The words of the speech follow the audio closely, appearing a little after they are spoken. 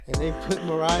And they put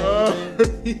Mariah in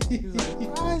there. He's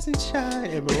like, rise and shine.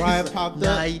 And Mariah popped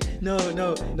up. No.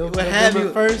 What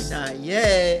happened first? Not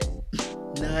yet.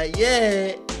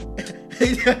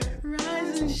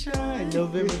 Rise and shine.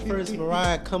 November 1st,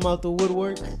 Mariah come out the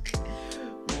woodwork.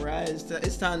 Mariah,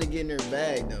 it's time to get in her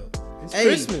bag, though. It's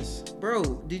Christmas. Bro,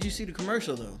 did you see the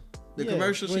commercial, though? The Yeah,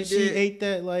 commercial when she did. ate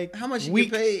that, like, how much she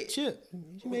weak get paid? chip.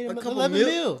 She made A couple 11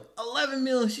 mil. 11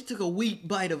 mil. She took a weak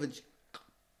bite of it.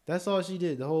 That's all she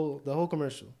did, the whole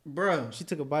commercial. Bro, She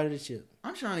took a bite of the chip.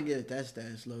 I'm trying to get at that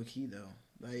status low key, though.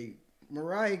 Like,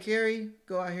 Mariah Carey,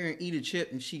 go out here and eat a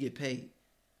chip and she get paid.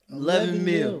 11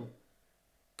 mil.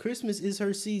 Christmas is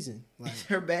her season. Like, It's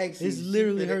her bag season. it's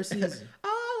literally her season. All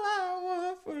I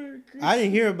want for Christmas. I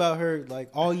didn't hear about her, like,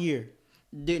 all year.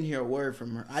 Didn't hear a word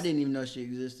from her. I didn't even know she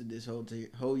existed this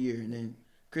whole year. And then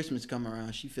Christmas come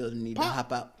around, she felt the need to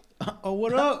hop out. Oh,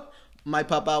 what up? Might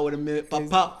pop out with a minute.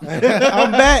 Pop.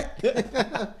 I'm back.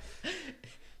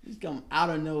 Just come out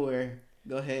of nowhere.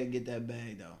 Go ahead and get that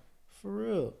bag, though. For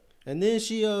real. And then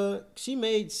she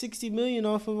made $60 million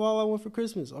off of All I Want for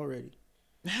Christmas already.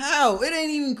 How? It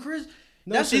ain't even Christmas.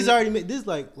 No, she's already made this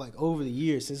like over the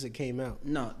years since it came out.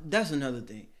 No, that's another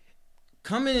thing.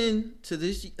 Coming into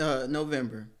this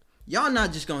November, y'all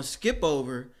not just gonna skip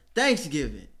over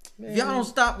Thanksgiving. Man. If y'all don't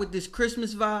stop with this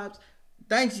Christmas vibes,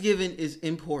 Thanksgiving is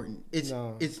important.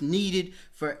 It's needed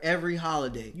for every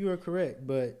holiday. You are correct,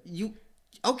 but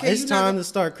It's time to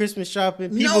start Christmas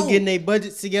shopping. People getting their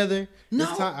budgets together.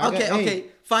 Okay.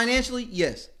 Financially,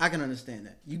 yes, I can understand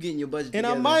that. You getting your budget And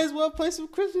together. I might as well play some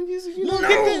Christmas music.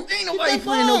 Ain't nobody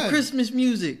playing no Christmas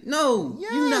music. No,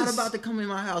 you're not about to come in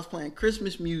my house playing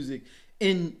Christmas music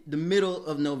in the middle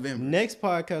of November. Next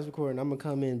podcast recording, I'm gonna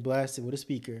come in blasted with a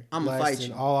speaker. I'm gonna fight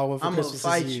you. All I Want for I'm Christmas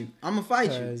gonna fight is you. I'm gonna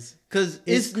fight you because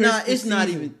it's it's not season.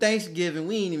 even Thanksgiving.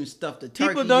 We ain't even stuffed the turkey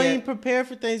People don't yet. even prepare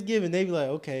for Thanksgiving. They be like,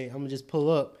 okay, I'm gonna just pull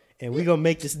up and we gonna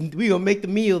make the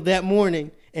meal that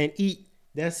morning and eat.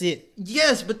 That's it.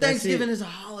 Yes, but Thanksgiving is a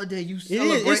holiday you It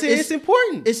celebrate. is. It's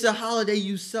important. It's a holiday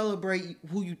you celebrate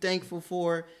who you thankful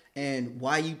for and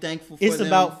why you thankful for It's them.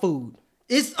 about food.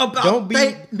 It's about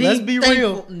let's be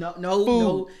real.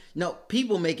 No.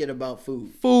 People make it about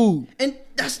food. Food. And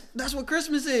that's what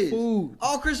Christmas is. Food.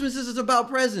 All Christmas is about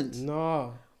presents.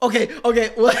 No. Okay.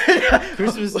 What?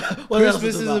 Christmas is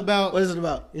about. What is it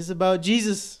about? It's about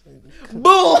Jesus.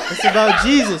 Bull. It's about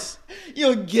Jesus.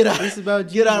 Yo, get out. It's about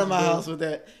Get out of Jesus, my bro. house with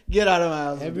that. Get out of my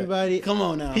house. Everybody, with that. Come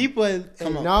on now. People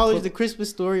Come on. acknowledge the Christmas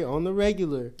story on the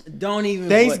regular. Don't even.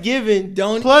 Thanksgiving.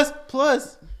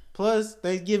 Plus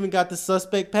Thanksgiving got the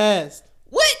suspect passed.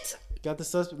 What? Got the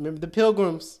suspect. Remember the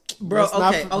Pilgrims, Bro.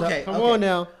 Let's Okay. Come on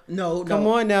now. No. Come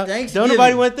on now. Thanksgiving. Don't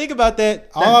nobody want to think about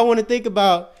that. All I want to think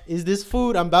about is this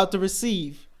food I'm about to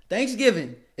receive.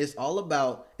 Thanksgiving. It's all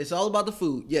about the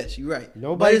food. Yes, you're right.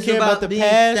 Nobody But it's care about the being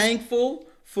past. thankful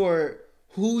for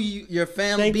who your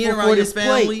family, Thankful being for around your this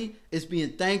family. plate. It's being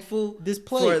thankful This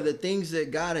plate. for the things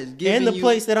that God has given And the you.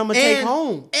 plates that I'm gonna take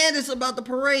home. And it's about the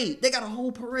parade. They got a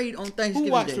whole parade on Thanksgiving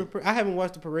Who watched Day. I haven't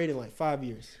watched the parade in like 5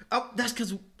 years. Oh, that's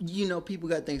because people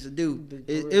got things to do.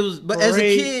 The It was, but as a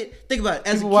parade. kid, think about it.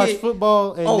 As People a watch kid,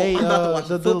 football and they I'm about to watch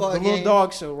the the football little game.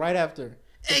 dog show right after.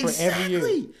 Exactly.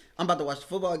 Every year. I'm about to watch the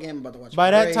football game. I'm about to watch.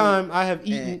 By the that parade time, I have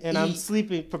eaten and I'm eat.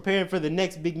 sleeping, preparing for the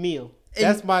next big meal. And-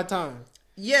 That's my time.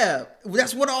 Yeah,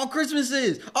 that's what all Christmas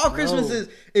is. All Christmas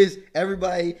is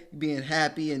everybody being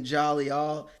happy and jolly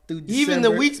all through December. Even the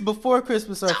weeks before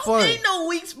Christmas are fun. Ain't no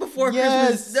weeks before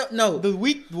Yes. Christmas. No, The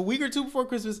week or two before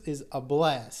Christmas is a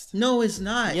blast. no, it's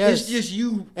not. Yes. It's just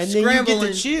you And then scrambling. you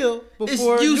get to chill It's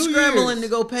before you New scrambling Year's. to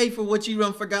go pay for what you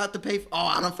done forgot to pay for. Oh,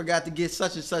 I done forgot to get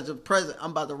such and such a present.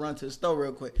 I'm about to run to the store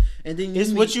real quick. And then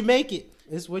It's what you make it.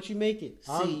 It's what you make it.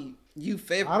 see. You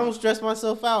favorite. I don't stress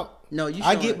myself out. No, you.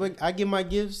 I get my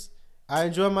gifts. I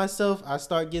enjoy myself. I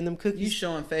start getting them You cookies.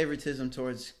 showing favoritism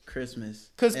towards Christmas.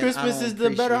 Because and I Christmas don't is the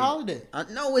better appreciate it.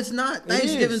 holiday. No, it's not. It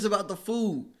Thanksgiving's is. about the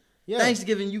food. Yeah.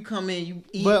 Thanksgiving, you come in, you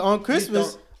eat. But on you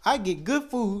Christmas, don't- I get good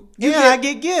food. You I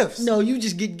get gifts. No, you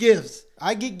just get gifts.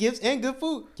 I get gifts and good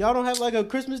food. Y'all don't have like a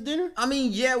Christmas dinner? I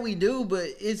mean, yeah, we do, but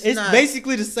it's not.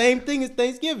 Basically the same thing as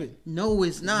Thanksgiving. No,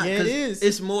 it's not. Yeah, it 'cause is.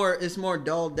 It's more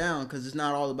dulled down because it's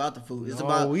not all about the food. It's No,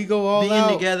 about we go all being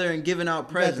out. together and giving out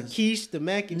We got the presents. quiche, the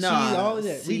mac and Nah, cheese, all of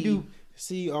that. see. We do.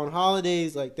 See, on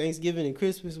holidays like Thanksgiving and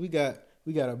Christmas, we got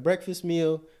a breakfast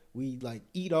meal. We like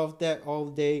eat off that all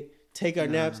day, take our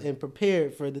naps, and prepare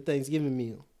for the Thanksgiving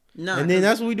meal. Nah, And then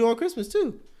that's what we do on Christmas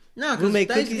too. No, We because make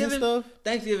cookies and stuff.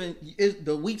 Thanksgiving is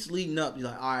the weeks leading up. You're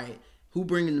like, all right, who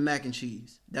bringing the mac and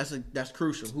cheese? That's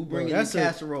crucial. Who bringing That's the a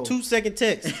casserole? 2-second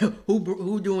text.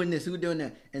 who doing this? Who doing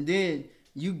that? And then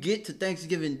you get to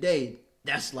Thanksgiving Day.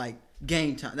 That's like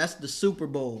game time. That's the Super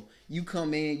Bowl. You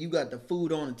come in, you got the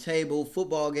food on the table,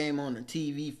 football game on the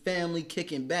TV, family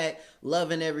kicking back,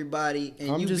 loving everybody,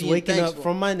 and I'm you just being waking up thankful.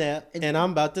 from my nap, and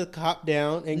I'm about to cop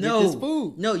down and No, get this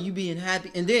food. no, you being happy,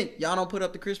 and then y'all don't put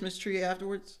up the Christmas tree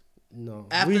afterwards. No.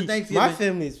 After Thanksgiving, my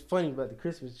family is funny about the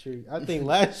Christmas tree. I think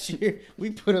last year we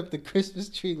put up the Christmas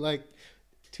tree like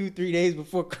 2-3 days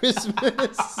before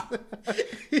Christmas.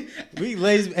 We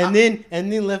lazy, and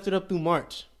then left it up through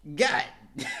March. God.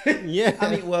 Yeah.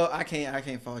 I mean, well, I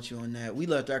can't fault you on that. We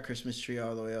left our Christmas tree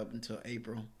all the way up until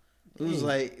April. It was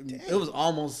it was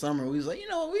almost summer. We was like, you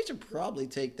know what, we should probably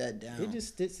take that down. It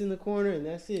just sits in the corner and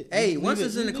that's it. Hey, once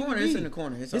it's in the corner, it's in the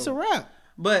corner. It's a wrap.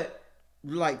 But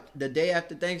like the day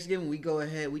after Thanksgiving, we go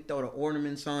ahead, we throw the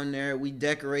ornaments on there, we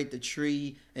decorate the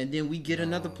tree, and then we get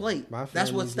another plate.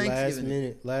 That's what's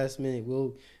Thanksgiving. Last minute.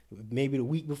 We'll maybe the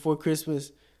week before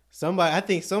Christmas. I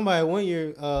think somebody one year,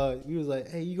 he was like,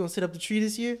 "Hey, you gonna set up the tree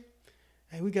this year?"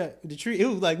 Hey, we got the tree. It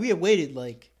was like we had waited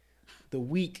like the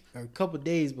week or a couple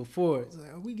days before. It's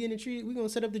like, are we getting a tree? We gonna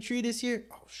set up the tree this year?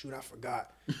 Oh shoot, I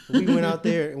forgot. We went out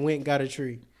there and went and got a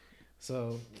tree.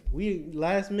 So we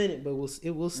last minute, but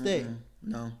it will stay.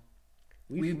 No,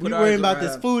 we worrying about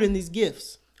this food and these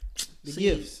gifts. The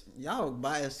gifts. Y'all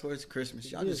biased towards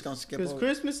Christmas. Y'all just gonna skip over. Because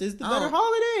Christmas is the better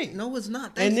holiday. No, it's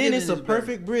not. And then it's a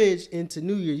perfect bridge into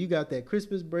New Year. You got that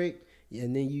Christmas break,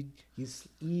 and then you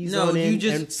ease on in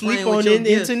and sleep on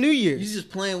into New Year. You just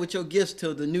playing with your gifts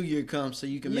till the New Year comes, so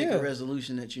you can make a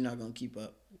resolution that you're not gonna keep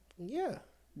up. Yeah.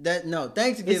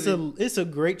 Thanksgiving. It's a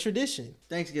great tradition.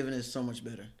 Thanksgiving is so much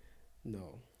better.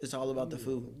 No, it's all about the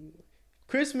food.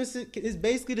 Christmas is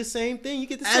basically the same thing. You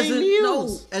get the same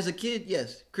meals. No, as a kid,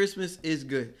 yes, Christmas is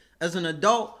good. As an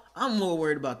adult, I'm more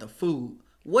worried about the food.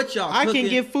 What y'all cooking? I can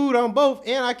get food on both,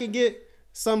 and I can get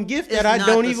some gift that I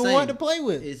don't even want to play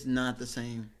with. It's not the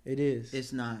same. It is.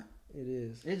 It's not. It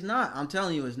is. It's not. I'm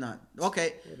telling you, it's not.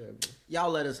 Okay. Whatever.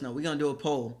 Y'all let us know. We're going to do a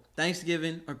poll.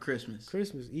 Thanksgiving or Christmas?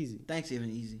 Christmas, easy.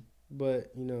 Thanksgiving, easy.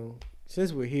 But,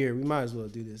 since we're here, we might as well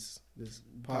do this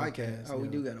podcast. Oh, we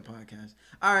do got a podcast.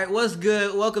 All right, what's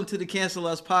good? Welcome to the Cancel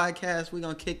Us podcast. We're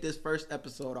going to kick this first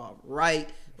episode off right.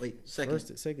 Wait,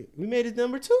 second. We made it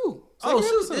number 2.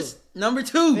 It's number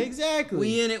 2. Exactly.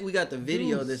 We in it. We got the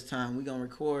video this time. We're going to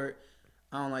record.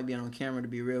 I don't like being on camera, to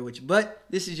be real with you. But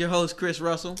this is your host, Chris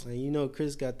Russell. And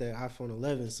Chris got that iPhone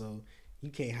 11, so you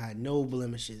can't hide no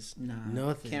blemishes. Nah.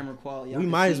 Nothing. Camera quality. We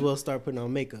might as well start putting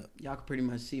on makeup. Y'all can pretty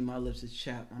much see my lips is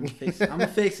chapped. I'm gonna fix it. I'm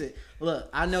gonna fix it. Look,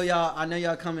 I know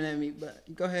y'all coming at me, but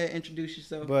go ahead, introduce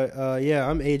yourself. But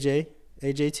I'm AJ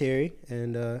Terry,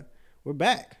 and we're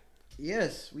back.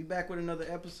 Yes, we back with another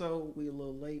episode. We a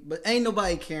little late, but ain't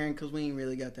nobody caring because we ain't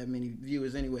really got that many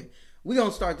viewers anyway. We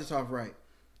gonna start this off right.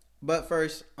 But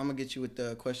first, I'm gonna get you with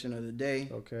the question of the day.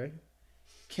 Okay.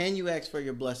 Can you ask for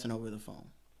your blessing over the phone?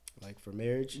 Like for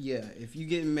marriage? Yeah, if you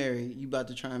getting married, you about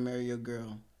to try and marry your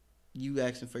girl, you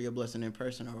asking for your blessing in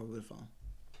person or over the phone?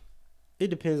 It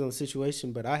depends on the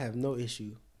situation, but I have no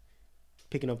issue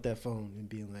picking up that phone and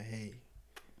being like, "Hey,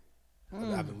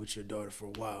 I've been with your daughter for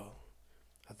a while.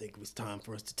 I think it was time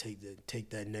for us to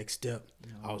take that next step.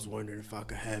 I was wondering if I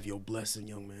could have your blessing,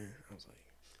 young man." I was like,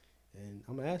 and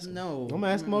I'm gonna ask him. No. I'm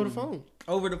gonna ask him over the phone.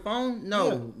 Over the phone?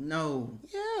 No.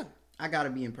 Yeah. I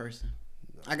gotta be in person.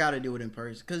 I gotta do it in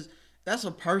person because that's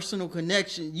a personal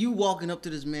connection. You walking up to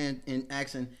this man and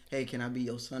asking, "Hey, can I be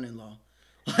your son-in-law?"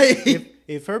 Like,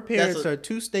 if her parents are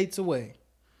 2 states away,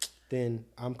 then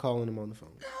I'm calling them on the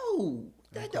phone. No,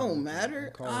 that don't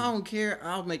matter. I don't care.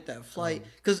 I'll make that flight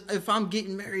because if I'm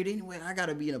getting married anyway, I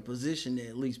gotta be in a position to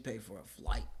at least pay for a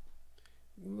flight.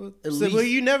 Well,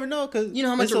 you never know because you know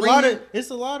how much it's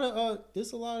a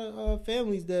lot of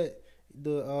families that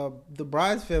the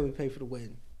bride's family pay for the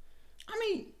wedding. I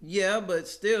mean, yeah, but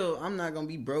still, I'm not gonna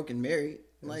be broke and married.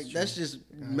 That's just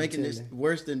making this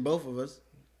worse than both of us.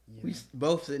 Yeah. We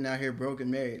both sitting out here broke and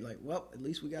married. Like, well, at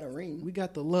least we got a ring. We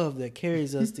got the love that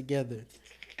carries us together.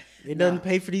 It doesn't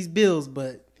pay for these bills,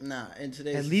 but in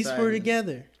today's at least we're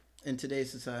together. In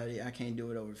today's society, I can't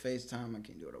do it over FaceTime. I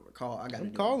can't do it over call.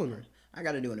 I'm calling her. I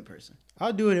got to do it in person.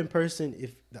 I'll do it in person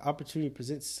if the opportunity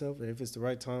presents itself and if it's the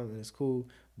right time and it's cool.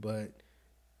 But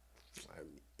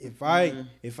if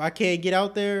I can't get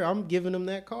out there, I'm giving them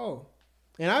that call.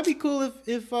 And I'd be cool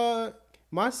if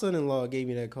my son-in-law gave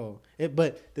me that call.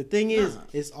 But the thing is,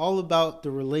 it's all about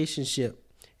the relationship.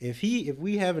 If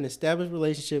we have an established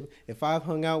relationship, if I've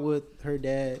hung out with her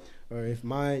dad, or if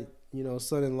my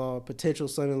son-in-law, potential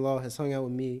son-in-law, has hung out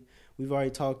with me, we've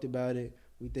already talked about it.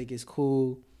 We think it's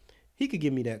cool. He could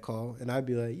give me that call, and I'd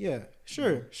be like, "Yeah,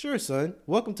 sure, son.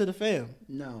 Welcome to the fam."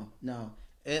 No.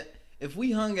 If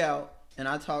we hung out and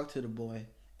I talked to the boy,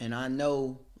 and I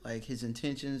know like his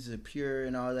intentions are pure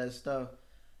and all that stuff.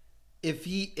 If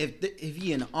he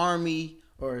in the army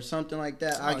or something like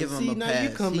that, I give him a now pass.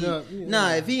 You coming up.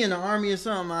 Nah, if he in the army or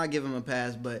something, I give him a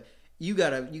pass. But you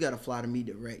gotta fly to me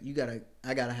direct.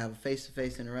 I gotta have a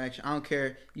face-to-face interaction. I don't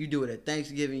care. You do it at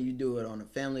Thanksgiving. You do it on a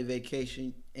family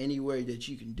vacation. Anywhere that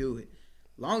you can do it.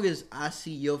 Long as I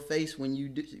see your face when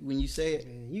you say it,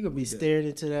 man, you gonna be staring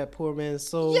into that poor man's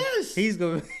soul. Yes, he's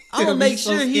gonna. I'm gonna make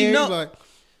sure he know. Like,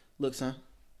 look, son,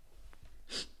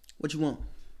 what you want?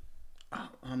 Oh,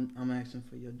 I'm asking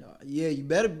for your dog. Yeah, you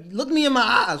better look me in my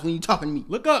eyes when you talking to me.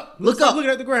 look up. Look up.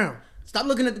 Looking at the ground. Stop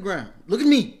looking at the ground. Look at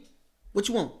me. What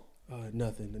you want?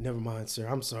 Nothing. Never mind, sir.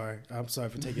 I'm sorry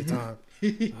for taking time.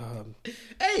 Hey,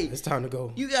 it's time to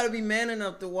go. You gotta be man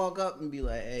enough to walk up and be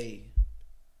like, "Hey,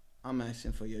 I'm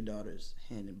asking for your daughter's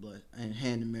hand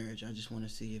in marriage. I just want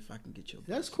to see if I can get your."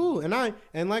 That's cool.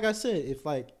 And like I said, if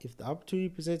the opportunity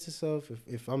presents itself,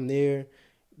 if I'm there,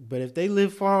 but if they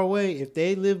live far away, if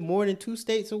they live more than 2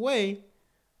 states away,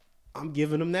 I'm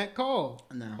giving them that call.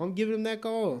 No. I'm giving them that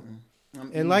call.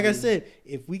 And like I said,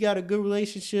 if we got a good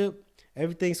relationship,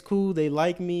 everything's cool, they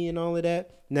like me and all of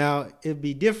that. Now, it'd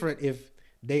be different if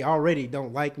they already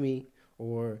don't like me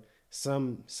or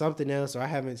something else, or I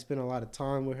haven't spent a lot of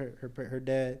time with her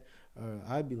dad.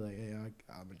 I'd be like, hey, I'm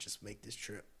gonna just make this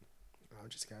trip. I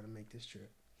just gotta make this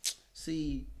trip.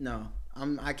 See, no,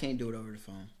 I can't do it over the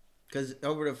phone. Because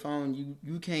over the phone,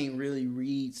 you can't really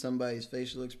read somebody's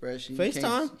facial expression.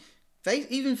 FaceTime?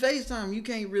 Even FaceTime, you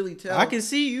can't really tell. I can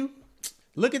see you.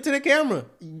 Look into the camera.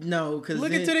 No, because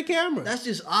look into the camera. That's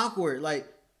just awkward. Like,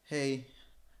 hey,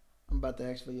 I'm about to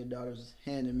ask for your daughter's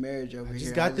hand in marriage over here.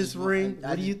 Just got this ring.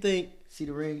 What do you think? See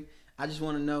the ring? I just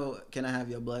want to know, can I have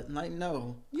your blood? Like,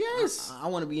 no. Yes. I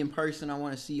want to be in person. I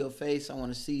want to see your face. I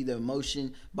want to see the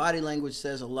emotion. Body language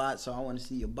says a lot, so I want to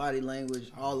see your body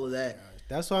language, all of that.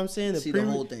 That's what I'm saying. See the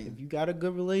whole thing. If you got a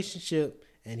good relationship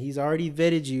and he's already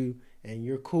vetted you and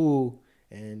you're cool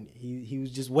and he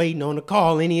was just waiting on the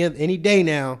call any day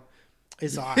now,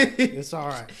 it's all right. It's all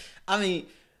right. I mean,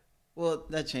 well,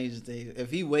 that changes things.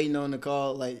 If he waiting on the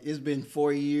call, like it's been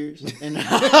 4 years, and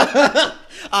all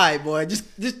right, boy,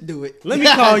 just do it. Let me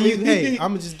call you. Hey,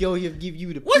 I'm gonna just go here and give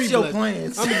you the. What's your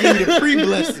plans? I'm gonna give you the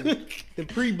pre-blessing. The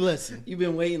pre-blessing. You've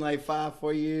been waiting like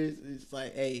 4 years. It's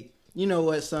like, hey, you know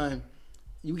what, son?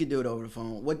 You can do it over the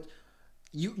phone. What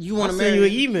you want to marry? Send you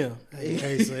an email.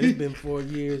 Hey, so it's been 4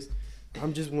 years.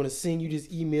 I'm just want to send you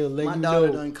this email. Let My you daughter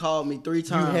know done called me 3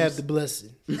 times. You have the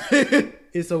blessing.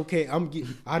 It's okay.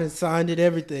 I done signed it,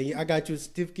 everything. I got your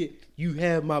certificate. You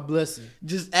have my blessing.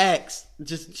 Just ask.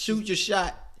 Just shoot your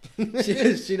shot.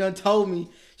 She done told me.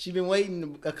 She been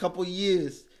waiting a couple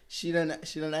years. She done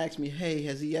asked me, hey,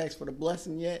 has he asked for the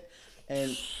blessing yet?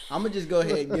 And I'm gonna just go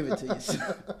ahead and give it to you.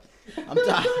 I'm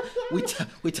tired.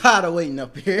 We tired of waiting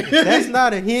up here. That's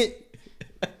not a hint,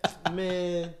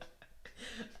 man.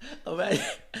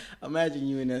 Imagine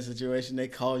you in that situation. They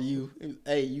call you.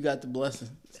 Hey, you got the blessing.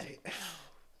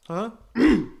 Huh?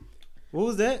 What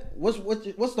was that?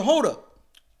 What's the holdup?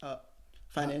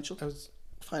 Financial.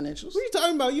 Financials. What are you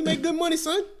talking about? You make good money,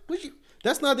 son.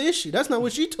 That's not the issue. That's not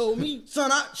what she told me. Son,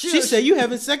 she said you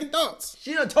having second thoughts.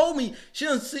 She done told me. She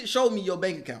done showed me your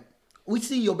bank account. We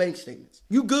see your bank statements.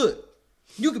 You good.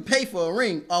 You can pay for a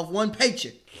ring off one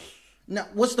paycheck. Now,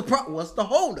 what's the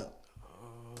holdup?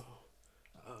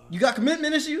 You got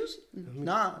commitment issues?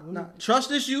 Nah. Trust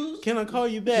issues? Can I call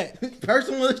you back?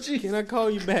 Personal issues? Can I call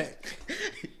you back?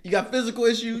 You got physical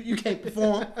issues? You can't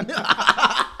perform?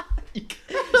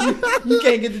 you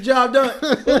can't get the job done?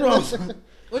 What's wrong, son?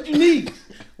 What you need?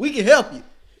 We can help you.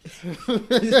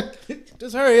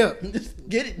 Just hurry up. Just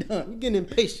get it done. I'm getting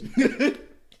impatient.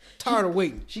 Tired of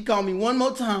waiting. She called me one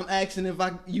more time asking if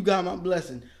you got my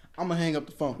blessing. I'm going to hang up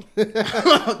the phone.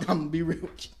 I'm going to be real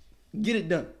with you. Get it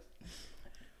done.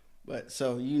 But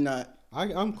so you not.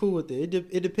 I'm cool with it.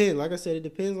 It depends. Like I said, it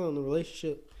depends on the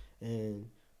relationship, and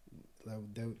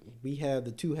we have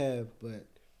the two have. But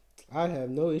I have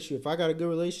no issue if I got a good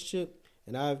relationship,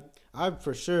 and I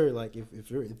for sure like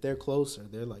if they're close or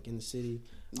they're like in the city,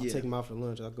 I'll take them out for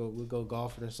lunch. We'll go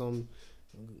golfing or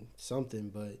something.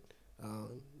 But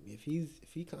if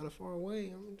he kind of far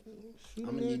away, I'm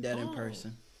gonna need that in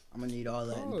person. I'm gonna need all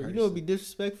that in person. You know, it'd be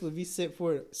disrespectful if he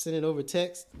send it over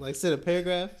text, like send a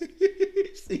paragraph.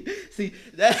 see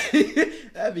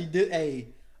that'd be. Hey,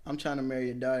 I'm trying to marry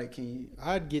your daughter. Can you?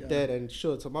 I'd get that and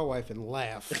show it to my wife and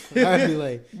laugh. I'd be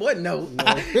like, "What? No."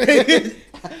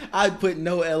 I'd put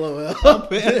no LOL.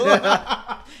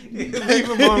 Leave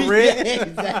him on red. Yeah,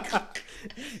 exactly.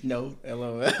 No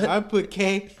LOL. I'd put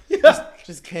K.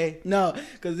 Just K. No,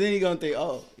 because then he gonna think,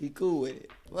 oh, he cool with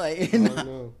it. Like,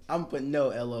 no. I'm putting no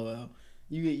LOL.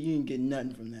 You ain't get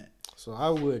nothing from that. So I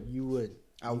would. You would.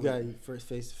 I would. Got first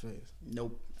face to face.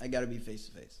 Nope. I gotta be face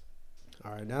to face.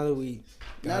 All right. Now that we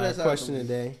got that's our question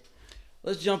today,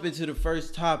 let's jump into the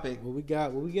first topic. what we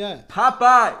got? What we got?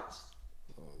 Popeyes.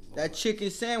 That chicken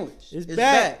sandwich It's is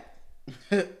back.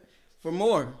 for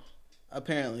more,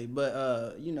 apparently.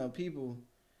 But you know, people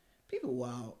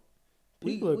wild.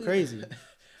 People are crazy.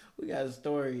 We got a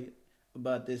story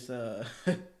about this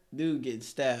dude getting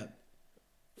stabbed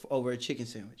over a chicken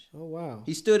sandwich. Oh wow.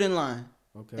 He stood in line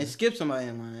Okay. and skipped somebody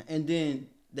in line, and then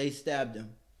they stabbed him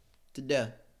to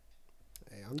death.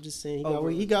 Hey, I'm just saying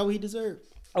Over- he got what he deserved.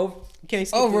 Over, You can't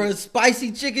skip over the, a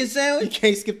spicy chicken You sandwich?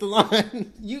 can't skip the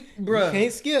line. You, You bruh.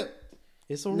 can't skip.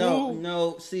 It's a rule.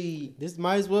 No, see, This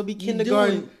might as well be You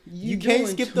kindergarten. You can't doing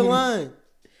skip too the much. line.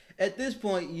 At this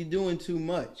point, you're doing too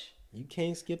much. You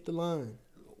can't skip the line.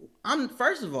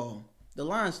 First of all, the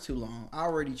line's too long. I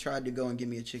already tried to go and get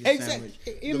me a chicken sandwich.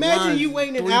 Exactly. The Imagine line's you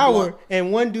waiting an 3 hour blocks.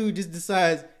 and one dude just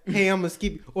decides, "Hey, I'm gonna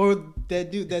skip." Or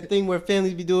that thing where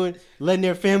families be doing, letting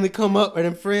their family come up or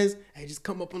their friends. Hey, just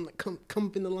come up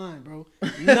up in the line, bro.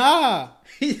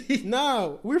 Nah,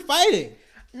 we're fighting.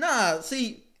 Nah,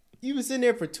 see, You been sitting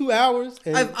there for 2 hours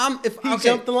and he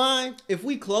jumped the line. if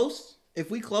we close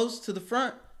to the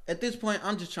front, at this point,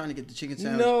 I'm just trying to get the chicken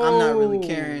sandwich. No, I'm not really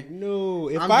caring. No,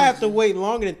 if I'm I have just- to wait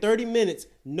longer than 30 minutes,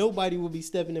 nobody will be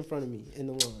stepping in front of me in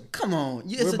the line. Come on,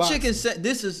 it's We're a boxing. chicken sandwich.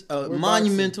 This is a We're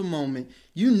monumental moment.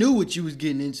 You knew what you was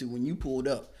getting into when you pulled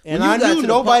up. And When you I got knew to the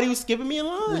nobody was skipping me in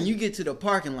line. When you get to the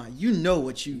parking lot, you know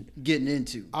what you getting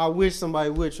into. I wish somebody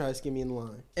would try to skip me in the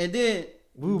line. And then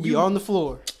We would be on the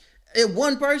floor.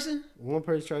 one person, One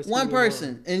person tries to skip one me in the line.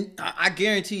 person, and I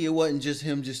guarantee it wasn't just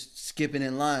him just skipping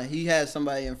in line. He had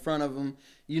somebody in front of him.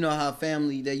 You know how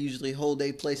family, they usually hold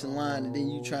their place in line, and then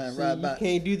you try and See, ride you by.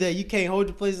 can't do that. You can't hold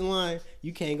your place in line.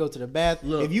 You can't go to the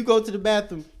bathroom. Look. If you go to the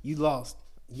bathroom, you lost.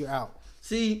 You're out.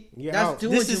 See, You're that's out.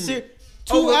 doing This too is much.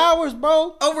 2 hours,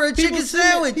 bro. Over a People chicken sitting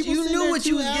there- sandwich. people You sitting knew there what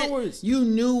you 2 was getting. hours. You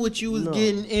knew what you was No.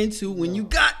 getting into when you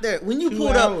got there. When you 2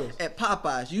 pulled hours. up at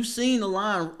Popeyes, you seen the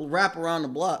line wrap around the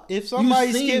block. If somebody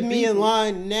You seen skipped me in people-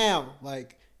 line now,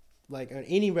 like at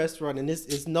any restaurant, and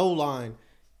it's no line,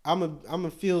 I'm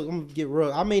gonna get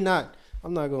real. I'm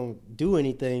not gonna do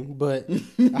anything, but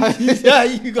yeah,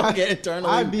 you gonna get internally.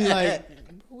 I'd be mad. like,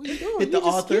 what you doing? hit You the just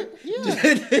author.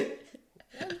 skipped- Yeah.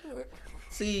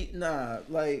 See, nah,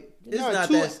 like it's Nah, not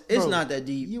two- that. It's bro, not that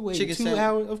deep. You wait Chicken 2 sandwich.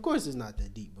 hours? Of course, it's not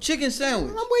that deep. Bro. Chicken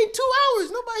sandwich. I'm waiting 2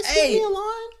 hours. Nobody skipped Hey. me in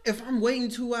line. If I'm waiting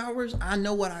 2 hours, I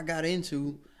know what I got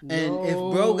into. And No. if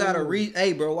bro got a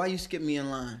hey bro, why you skip me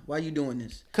in line? Why you doing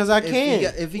this? Cause I If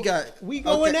he can. got- we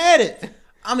going okay. at it.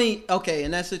 I mean, okay,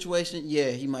 in that situation,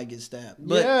 yeah, he might get stabbed.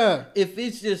 But Yeah.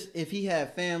 if he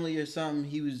had family or something,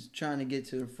 he was trying to get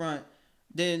to the front,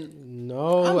 then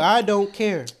No, I don't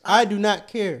care. I do not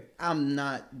care. I'm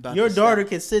not about Your to daughter stop.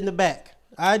 can sit in the back.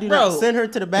 I do Bro. not send her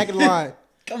to the back of the line.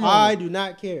 Come on. I do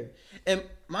not care. And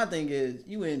my thing is,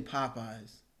 you in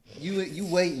Popeyes. You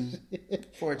waiting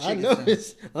for a I chicken know sandwich.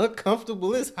 it's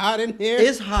uncomfortable. It's hot in here.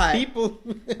 It's hot.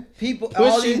 People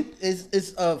All pushing. these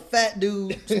is a fat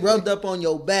dude rubbed up on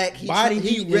your back. Body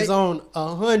heat is on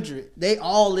 100. They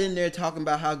all in there talking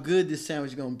about how good this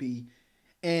sandwich gonna be,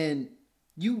 and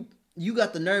you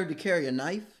got the nerve to carry a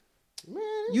knife. Man,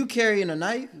 You carrying a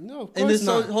knife? no, of In course this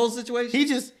not. whole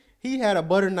situation, He had a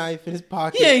butter knife in his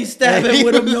pocket. he ain't stabbing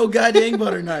with him no goddamn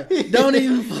butter knife. Don't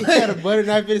even He play. had a butter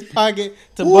knife in his pocket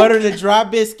to Whoop. butter the dry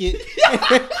biscuit.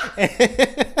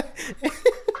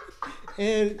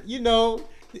 And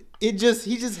he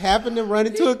just happened to run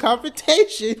into a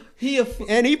confrontation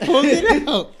and he pulled it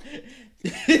out.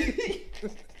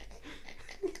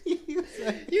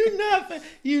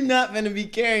 You not finna be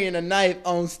carrying a knife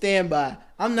on standby.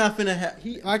 I'm not finna have.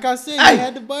 Like I said, Hey! he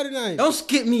had the butter knife. Don't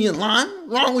skip me in line.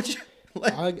 What's wrong with you?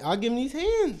 Like, I'll give him these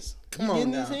hands. Come He on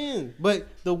getting now. these hands. But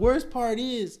the worst part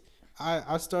is,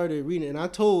 I started reading, and I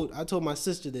told my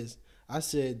sister this. I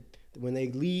said when they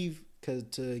leave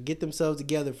to get themselves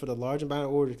together for the large amount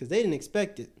of orders, because they didn't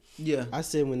expect it. yeah. I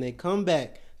said when they come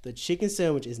back, the chicken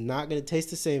sandwich is not going to taste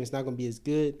the same. It's not going to be as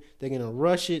good. They're going to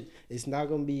rush it. It's not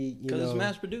going to be, Because it's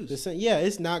mass the produced. same. Yeah,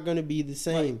 it's not going to be the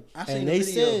same. Like, I seen and a they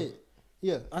video. said,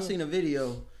 yeah. I seen a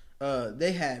video.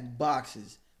 They had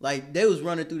boxes. Like they was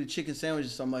running through the chicken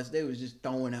sandwiches so much they was just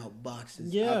throwing out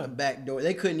boxes Yeah. out the back door.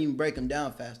 They couldn't even break them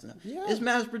down fast enough. Yeah. It's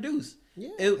mass produced. Yeah,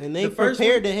 It- and they the first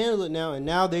prepared to handle it now, and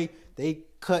now they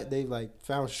like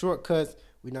found shortcuts.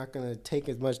 We're not gonna take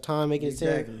as much time making a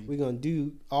sandwich. Exactly. We're gonna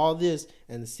do all this,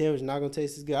 and the sandwich is not gonna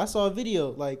taste as good. I saw a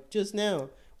video like just now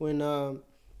when a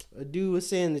dude was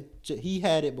saying that he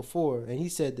had it before, and he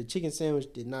said the chicken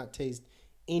sandwich did not taste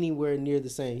anywhere near the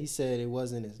same. He said it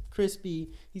wasn't as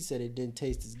crispy. He said it didn't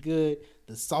taste as good.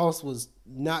 The sauce was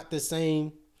not the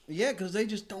same. Yeah, because they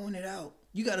just throwing it out.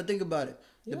 You got to think about it.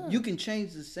 Yeah. You can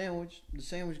change the sandwich. The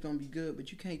sandwich going to be good,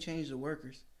 but you can't change the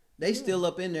workers. They still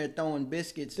up in there throwing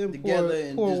biscuits together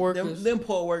and poor just, workers. them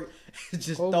poor workers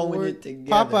just throwing it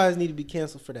together. Popeyes need to be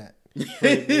canceled for that. For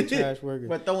the trash workers.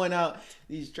 For throwing out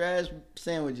these trash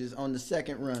sandwiches on the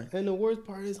second run. And the worst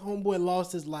part is homeboy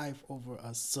lost his life over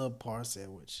a subpar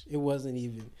sandwich. It wasn't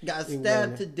even. Got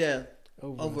stabbed to death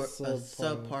over a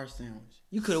subpar sandwich.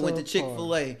 You could have went to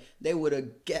Chick-fil-A. They would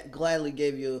have gladly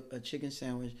gave you a chicken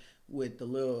sandwich with the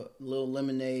little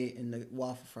lemonade and the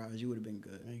waffle fries. You would have been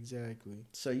good. Exactly.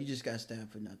 So you just got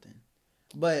stabbed for nothing.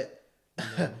 But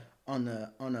on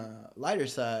the lighter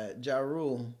side, Ja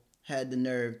Rule had the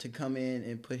nerve to come in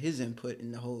and put his input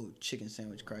in the whole chicken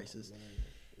sandwich crisis.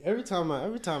 Every time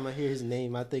I hear his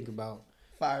name, I think about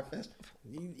Fyre Festival.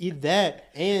 Either that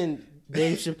and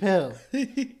Dave Chappelle.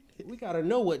 We gotta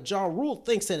know what Ja Rule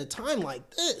thinks at a time like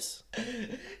this.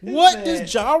 What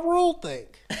does Ja Rule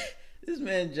think? This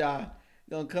man Ja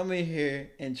gonna come in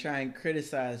here and try and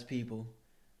criticize people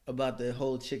about the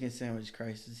whole chicken sandwich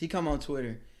crisis. He come on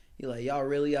Twitter. He like, y'all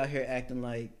really out here acting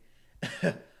like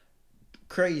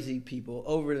crazy people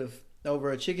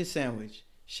over a chicken sandwich.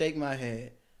 Shake my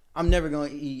head. I'm never gonna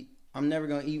eat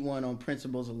one on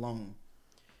principles alone.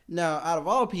 Now, out of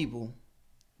all people,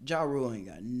 Ja Rule ain't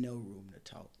got no room to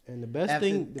talk. And the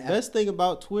best thing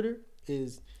about Twitter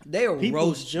is they are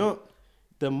people jump.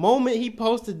 The moment he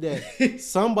posted that,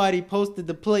 somebody posted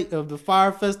the plate of the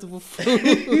Fyre Festival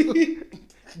food.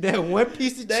 That one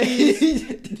piece of cheese,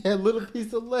 that little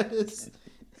piece of lettuce.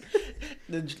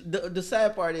 The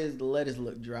sad part is the lettuce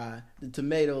look dry. The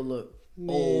tomato look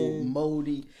old,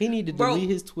 moldy. He need to delete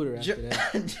his Twitter after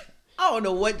that. I don't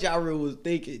know what Ja Rule was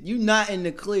thinking. You not in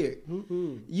the clear.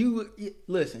 You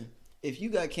listen. If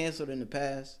you got canceled in the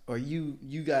past, or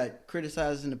you got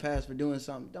criticized in the past for doing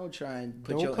something, don't try and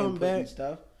put your input and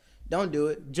stuff. Don't do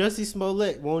it. Jussie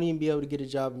Smollett won't even be able to get a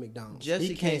job at McDonald's.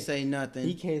 Jussie can't say nothing.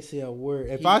 He can't say a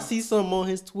word. If I see something on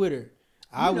his Twitter,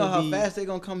 I know how fast they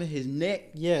gonna come in his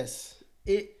neck. Yes.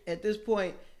 At this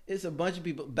point, it's a bunch of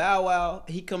people. Bow Wow,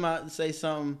 he come out and say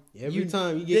something. Every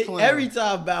time you get clowned. Every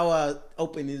time Bow Wow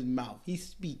open his mouth, he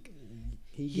speak.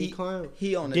 He get clowned.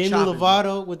 He on the Demi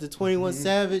Lovato with the 21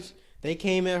 Savage. They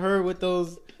came at her with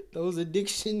those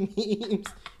addiction memes.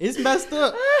 It's messed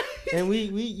up, and we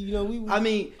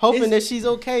hoping that she's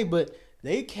okay, but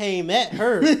they came at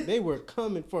her. They were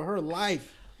coming for her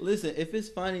life. Listen, if it's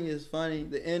funny, it's funny.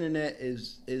 The internet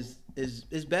is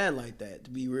bad like that.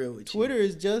 To be real with you, Twitter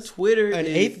is just an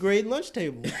 8th grade lunch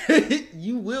table.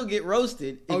 You will get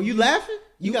roasted. Oh, you laughing?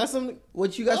 You got something?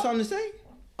 What you got something to say?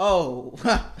 Oh,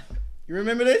 you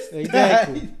remember this?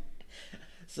 Exactly.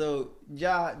 So,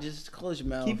 Ja, just close your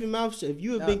mouth. Keep your mouth shut. If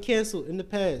you have been canceled in the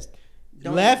past,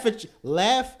 laugh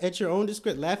at your own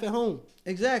discretion. Laugh at home.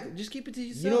 Exactly. Just keep it to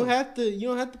yourself. You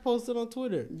don't have to post it on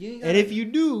Twitter. And if you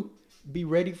do, be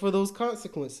ready for those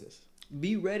consequences.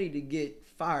 Be ready to get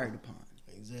fired upon.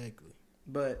 Exactly.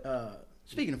 But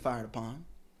speaking of fired upon,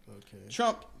 okay.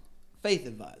 Trump faith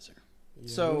advisor.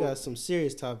 Yeah, so we got some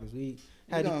serious topics. We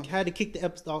had to kick the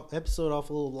episode off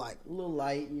a little light.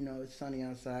 It's sunny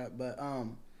outside, but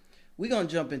we're gonna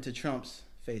jump into Trump's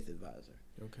faith advisor.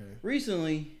 Okay.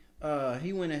 Recently,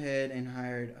 he went ahead and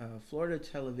hired Florida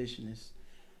televisionist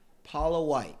Paula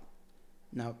White.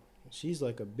 Now she's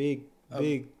like a big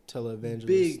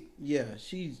televangelist.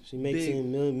 She makes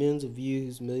in millions of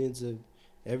views, millions of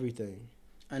everything.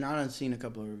 And I done seen a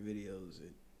couple of her videos.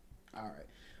 All right.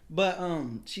 But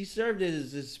she served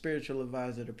as a spiritual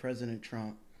advisor to President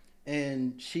Trump,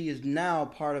 and she is now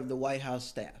part of the White House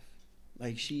staff.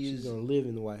 Like she's gonna live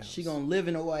in the White House. She's gonna live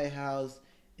in the White House,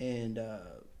 and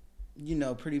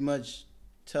pretty much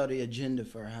tell the agenda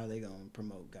for how they gonna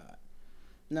promote God.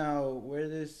 Now, where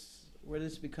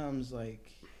this becomes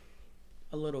like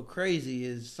a little crazy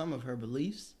is some of her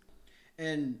beliefs,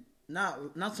 and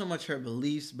not so much her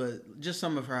beliefs, but just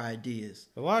some of her ideas.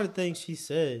 A lot of things she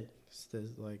said.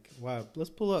 Like, wow, let's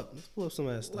pull up some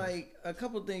of that stuff. Like a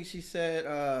couple things she said.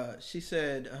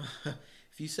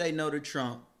 If you say no to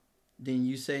Trump, then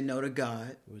you say no to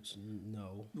God. Which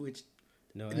no.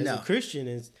 As a Christian,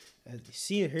 as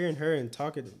hearing her and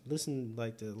listening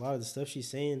like to a lot of the stuff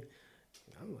she's saying,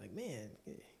 I'm like, man,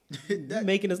 you're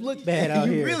making us look bad out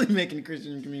here. You're really making the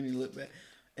Christian community look bad.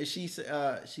 And she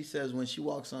says when she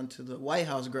walks onto the White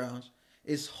House grounds,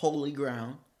 it's holy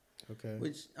ground.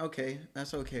 Okay.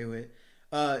 That's okay with.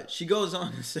 She goes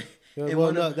on to say,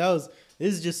 this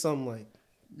is just something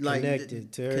like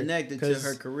connected to her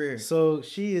her career. So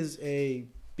she is a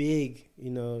big.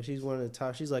 You know, she's one of the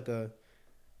top. She's like a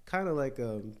kind of like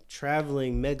a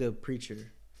traveling mega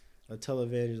preacher, a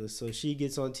televangelist. So she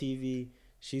gets on TV.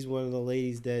 She's one of the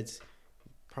ladies that's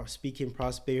speaking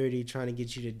prosperity, trying to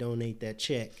get you to donate that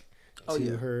check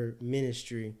to her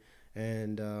ministry.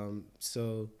 And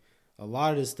so a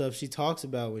lot of the stuff she talks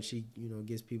about when she, you know,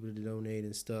 gets people to donate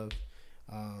and stuff,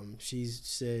 she's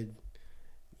said,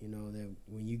 you know, that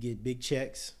when you get big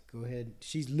checks, go ahead.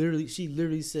 She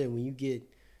literally said, when you get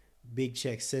big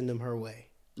checks, send them her way.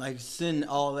 Like, send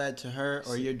all that to her,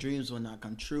 or your dreams will not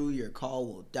come true. Your call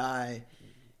will die.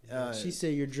 She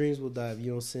said your dreams will die if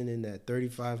you don't send in that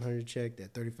 $3,500 check,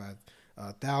 that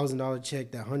 $35,000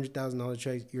 check, that $100,000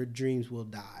 check. Your dreams will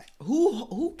die.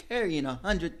 Who carrying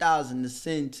 $100,000 to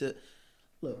send to?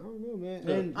 Look, I don't know, man.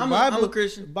 Look, And I'm a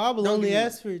Christian. The Bible only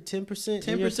asks for 10%. 10%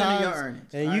 of your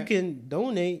earnings, and you can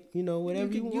donate, you know,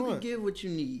 whatever you want. You can give what you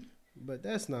need. But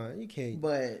that's not, you can't.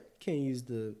 But can't use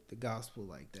the gospel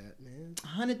like that, man.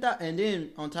 100,000, and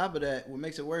then on top of that, what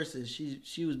makes it worse is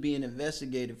she was being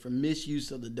investigated for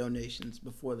misuse of the donations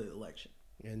before the election.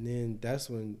 And then that's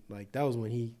when, like, that was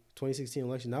when 2016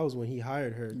 election. That was when he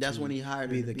hired her. That's when he hired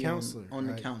her to be the counselor on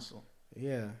the council.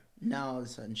 Yeah. Now all of a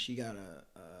sudden she got a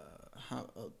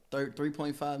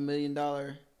 $3.5 million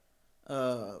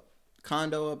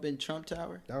condo up in Trump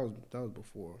Tower. That was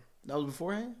before. That was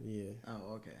beforehand? Yeah.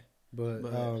 Oh, okay.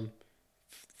 But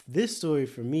this story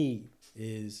for me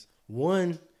is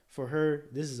one for her.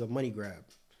 This is a money grab.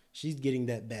 She's getting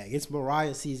that bag. It's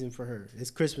Mariah season for her.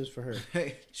 It's Christmas for her.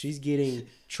 She's getting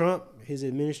Trump. His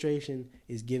administration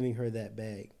is giving her that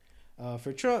bag.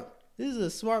 For Trump, this is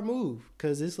a smart move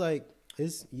because it's like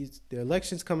the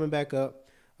election's coming back up.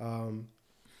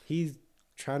 He's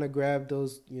trying to grab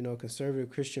those, you know, conservative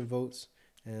Christian votes,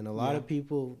 and a lot of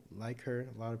people like her.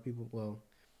 A lot of people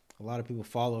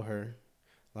follow her.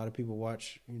 A lot of people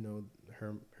watch, you know,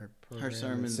 her program, her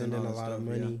sermons, send in a lot stuff, of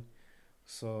money. Yeah.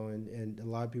 So and a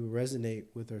lot of people resonate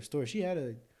with her story. She had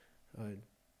a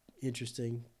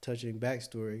interesting, touching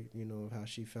backstory, you know, of how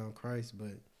she found Christ.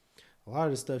 But a lot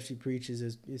of the stuff she preaches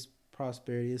is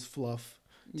prosperity, is fluff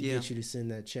to get you to send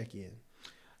that check in.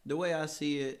 The way I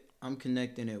see it, I'm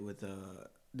connecting it with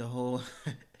the whole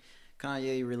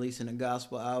Kanye releasing a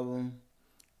gospel album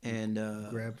and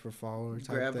grab for followers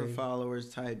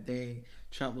type thing.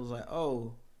 Trump was like,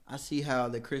 oh, I see how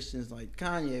the Christians like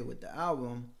Kanye with the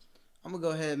album. I'm gonna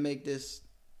go ahead and make this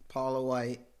Paula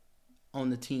White on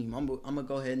the team. I'm gonna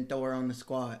go ahead and throw her on the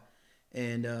squad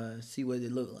and see what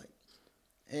it look like.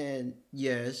 And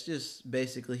yeah, it's just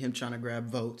basically him trying to grab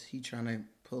votes. He trying to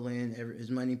pull in as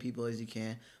many people as he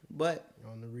can. But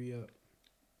on the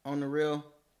real,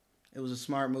 it was a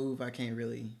smart move. I can't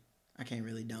really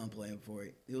downplay him for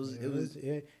it. It was.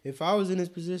 If I was in his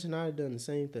position, I'd have done the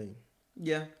same thing.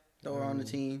 Yeah. Throw her on the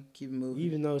team, keep it moving.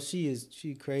 Even though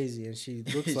she crazy and she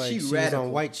looks like she's radical.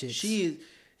 On White Chicks. She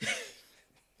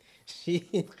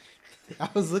is. I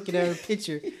was looking at her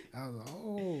picture. I was like,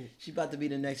 oh. She about to be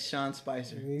the next Sean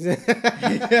Spicer.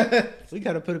 We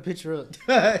got to put a picture up.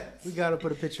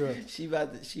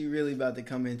 She really about to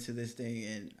come into this thing.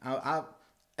 And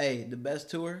hey, the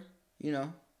best tour, you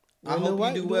know. I hope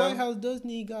you do well. The White House does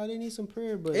need some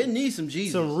prayer, but it needs some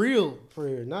Jesus. Some real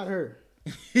prayer, not her.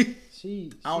 I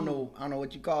don't know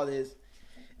what you call this.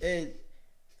 And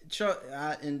Trump,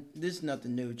 and this is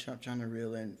nothing new. Trump trying to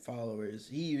reel in followers.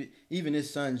 Even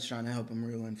his son's trying to help him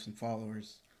reel in some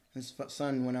followers. His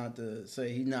son went out to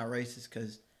say he's not racist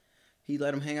because he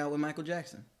let him hang out with Michael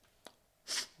Jackson.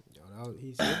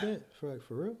 He said that for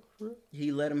real.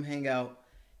 He let him hang out.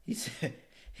 He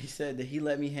said that he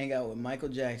let me hang out with Michael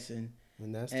Jackson,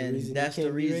 and that's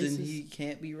the reason he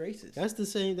can't be racist. That's the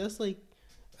same.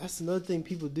 That's another thing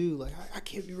people do. Like, I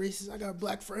can't be racist. I got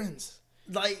black friends.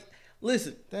 Like,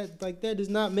 listen, that does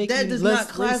not make that you does less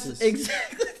not class racist.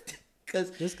 Exactly.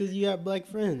 Just because you got black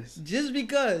friends. Just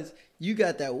because you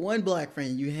got that one black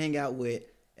friend you hang out with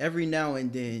every now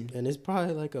and then, and it's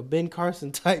probably like a Ben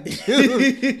Carson type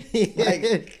dude,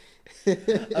 like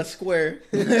a square.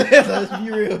 Let's be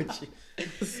real with you.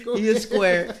 He is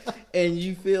square, and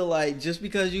you feel like just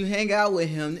because you hang out with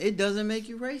him, it doesn't make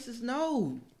you racist.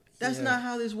 No. That's not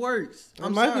how this works.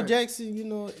 Michael Jackson, you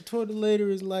know, toward the later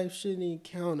his life shouldn't even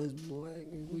count as black.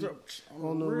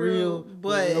 On the real,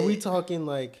 but are we talking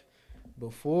like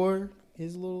before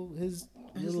his little,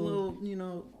 you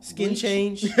know, skin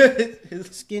change,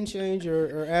 skin change,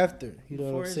 or after? You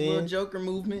know what I'm saying? Before his little Joker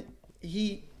movement,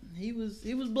 he was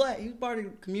black. He was part of the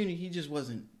community. He just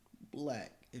wasn't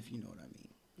black, if you know what I mean.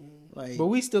 Like, but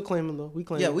we still claim him though. We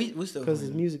claim him. We still because his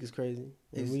music is crazy,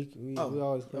 and we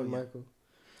always claim Michael.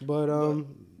 But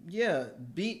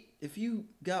if you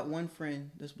got one friend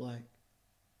that's black,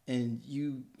 and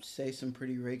you say some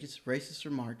pretty racist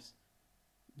remarks,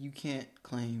 you can't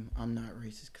claim I'm not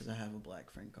racist because I have a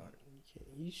black friend card.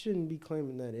 You shouldn't be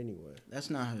claiming that anyway. That's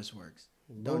not how this works.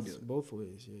 Don't do it. Both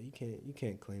ways. Yeah, you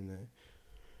can't claim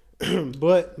that.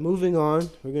 But moving on,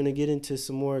 we're gonna get into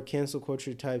some more cancel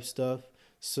culture type stuff.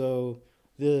 So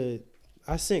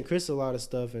I sent Chris a lot of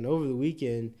stuff, and over the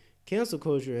weekend, cancel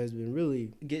culture has been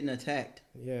really getting attacked.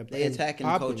 Yeah, they attacking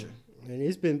the culture, and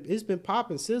it's been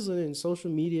popping, sizzling in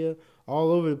social media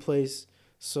all over the place.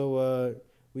 So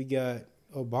we got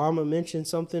Obama mentioned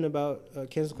something about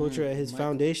cancel culture at his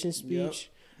foundation speech.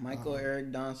 Yep. Michael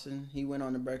Eric Johnson, he went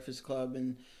on the Breakfast Club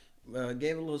and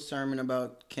gave a little sermon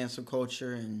about cancel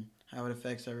culture and how it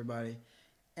affects everybody.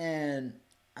 And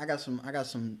I got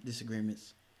some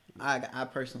disagreements. I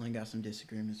personally got some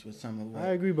disagreements with some of what I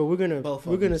agree, but we're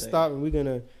gonna stop and we're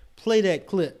gonna play that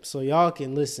clip so y'all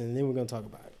can listen, and then we're gonna talk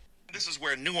about it. This is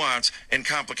where nuance and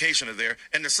complication are there.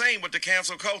 And the same with the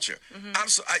cancel culture.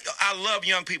 I love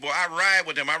young people. I ride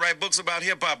with them. I write books about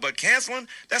hip-hop. But canceling,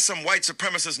 that's some white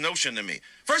supremacist notion to me.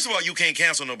 First of all, you can't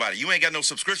cancel nobody. You ain't got no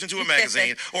subscription to a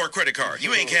magazine or a credit card.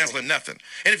 You ain't canceling nothing.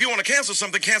 And if you want to cancel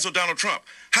something, cancel Donald Trump.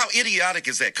 How idiotic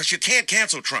is that? Because you can't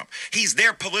cancel Trump. He's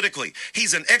there politically.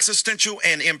 He's an existential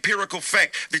and empirical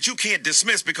fact that you can't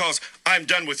dismiss because I'm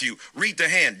done with you. Read the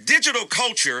hand. Digital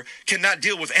culture cannot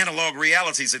deal with analog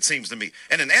realities, it seems to me.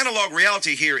 And an analog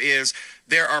reality here is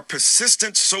there are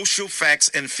persistent social facts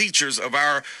and features of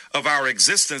our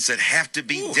existence that have to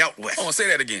be dealt with. I want to say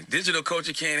that again. Digital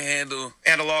culture can't handle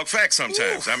analog facts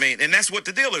sometimes. I mean, and that's what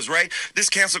the deal is, right? This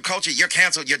cancel culture, you're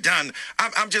canceled, you're done.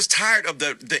 I'm just tired of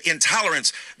the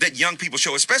intolerance that young people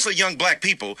show, especially young black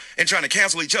people, and trying to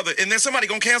cancel each other. And then somebody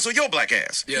gonna cancel your black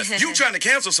ass. Yes. You trying to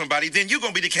cancel somebody, then you're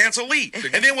gonna be the cancelee.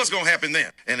 And then what's gonna happen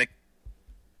then?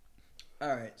 All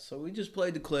right, so we just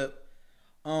played the clip.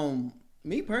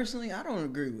 Me personally, I don't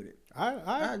agree with it.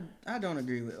 I don't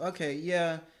agree with it. Okay,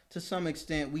 yeah, to some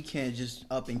extent, we can't just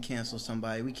up and cancel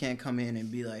somebody. We can't come in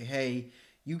and be like, hey,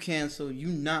 you cancel, you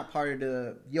not part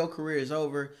of your career is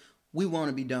over. We want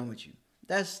to be done with you.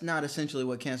 That's not essentially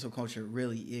what cancel culture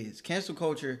really is. Cancel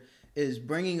culture is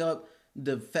bringing up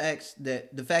the fact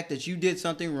that you did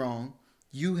something wrong.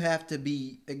 You have to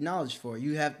be acknowledged for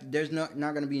it. There's not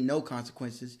going to be no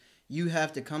consequences. You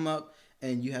have to come up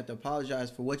and you have to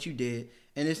apologize for what you did.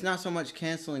 And it's not so much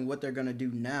canceling what they're going to do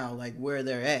now, like where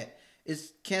they're at.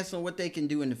 It's canceling what they can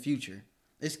do in the future.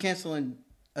 It's canceling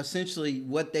essentially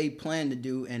what they plan to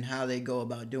do and how they go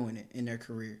about doing it in their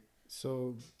career.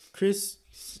 So Chris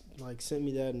sent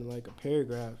me that in a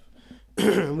paragraph.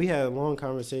 We had a long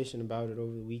conversation about it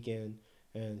over the weekend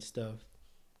and stuff.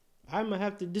 I'm going to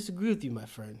have to disagree with you, my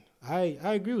friend. I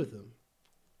agree with him.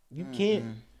 You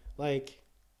can't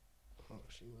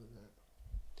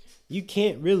you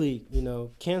can't really,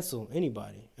 cancel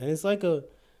anybody. And it's like a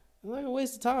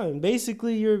waste of time.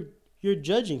 Basically, you're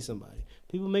judging somebody.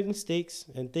 People make mistakes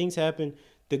and things happen.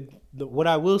 What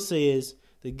I will say is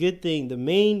the good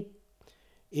thing,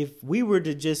 if we were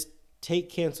to just take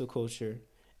cancel culture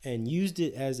and used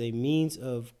it as a means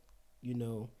of,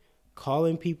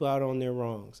 calling people out on their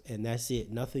wrongs, and that's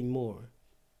it, nothing more,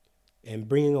 and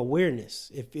bringing awareness.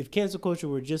 If cancel culture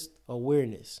were just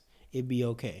awareness, it'd be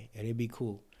okay and it'd be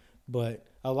cool. But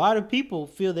a lot of people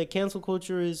feel that cancel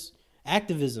culture is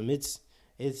activism. It's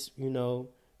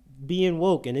being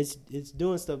woke and it's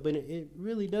doing stuff, but it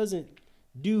really doesn't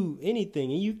do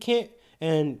anything. And you can't.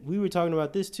 And we were talking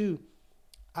about this too.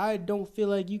 I don't feel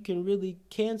like you can really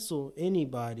cancel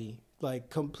anybody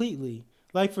completely.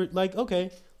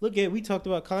 Okay, we talked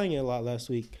about Kanye a lot last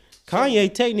week.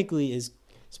 Kanye technically is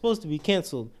supposed to be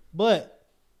canceled, but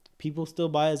people still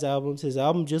buy his albums. His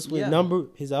album just went number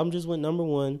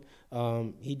one.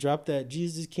 He dropped that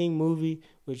Jesus King movie,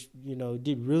 which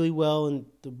did really well in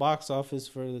the box office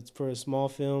for a small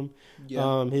film.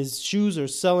 Yeah. His shoes are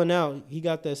selling out. He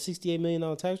got that $68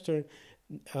 million tax return.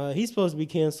 He's supposed to be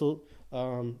canceled.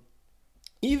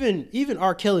 Even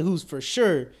R. Kelly, who's for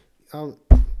sure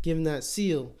giving that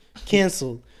seal,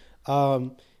 canceled.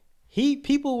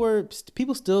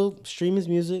 People still stream his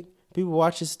music. People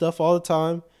watch his stuff all the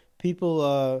time.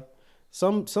 People,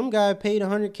 some guy paid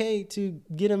 $100K to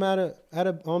get him out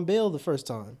of on bail the first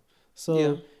time.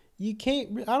 So you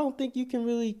can't. I don't think you can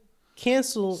really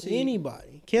cancel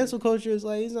anybody. Cancel culture is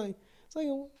it's like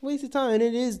a waste of time, and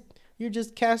it is. You're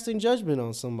just casting judgment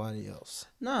on somebody else.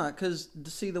 Nah, because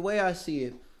the way I see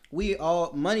it,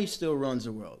 money still runs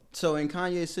the world. So in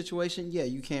Kanye's situation,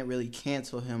 you can't really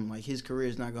cancel him. Like his career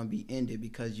is not going to be ended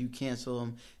because you cancel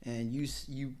him and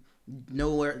you no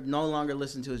longer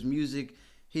listen to his music.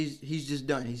 He's just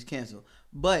done. He's canceled.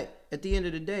 But at the end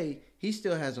of the day, he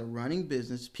still has a running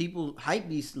business. People, hype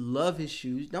beasts love his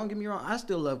shoes. Don't get me wrong. I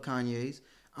still love Kanye's.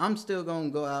 I'm still gonna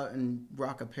go out and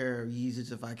rock a pair of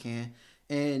Yeezys if I can.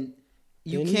 And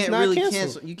you can't really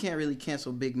cancel. You can't really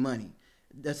cancel Big Money.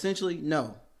 Essentially,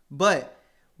 no. But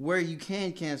where you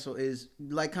can cancel is,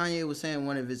 like Kanye was saying in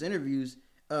one of his interviews.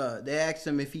 They asked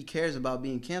him if he cares about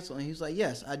being canceled, and he was like,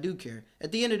 "Yes, I do care."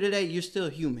 At the end of the day, you're still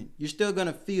human. You're still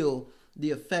gonna feel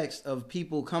the effects of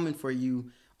people coming for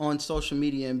you on social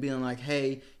media and being like,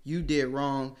 "Hey, you did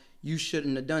wrong. You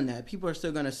shouldn't have done that." People are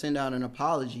still gonna send out an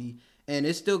apology, and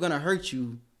it's still gonna hurt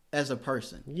you as a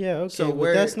person. Yeah, okay, so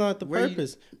but that's not the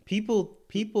purpose. People.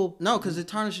 No, because it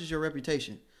tarnishes your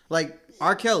reputation. Like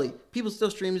R. Kelly, people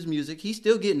still stream his music. He's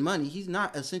still getting money. He's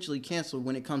not essentially canceled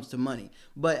when it comes to money.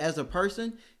 But as a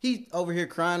person, he's over here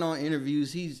crying on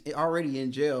interviews. He's already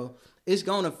in jail. It's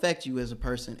going to affect you as a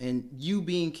person. And you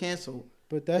being canceled,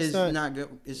 but that's not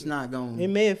it's not going. It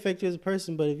may affect you as a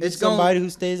person, but if you're somebody who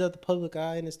stays out the public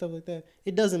eye and stuff like that,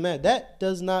 it doesn't matter. That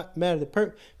does not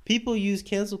matter. People use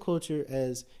cancel culture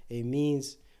as a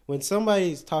means. When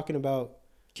somebody's talking about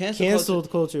cancel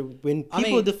culture. When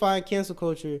people define cancel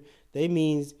culture, it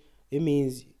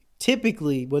means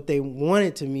typically what they want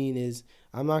it to mean is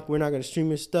we're not going to stream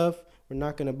your stuff. We're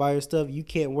not going to buy your stuff. You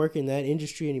can't work in that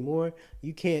industry anymore.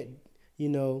 You can't,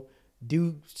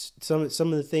 do some of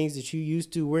the things that you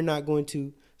used to. We're not going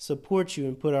to support you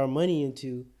and put our money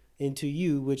into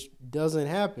you, which doesn't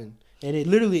happen. And it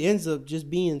literally ends up just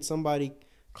being somebody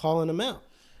calling them out.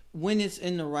 When it's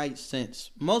in the right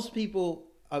sense. Most people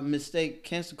mistake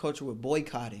cancel culture with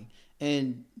boycotting,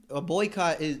 and a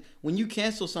boycott is when you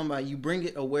cancel somebody, you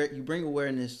bring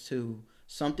awareness to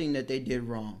something that they did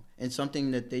wrong and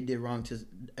something that they did wrong to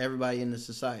everybody in the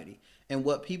society. And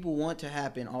what people want to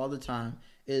happen all the time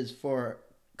is for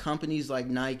companies like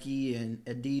Nike and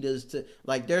Adidas to,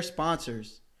 like, their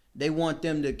sponsors, they want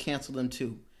them to cancel them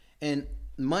too. And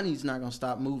money's not going to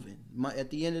stop moving. At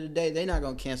the end of the day, they're not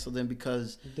going to cancel them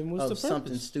because of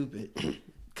something stupid.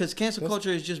 Because cancel culture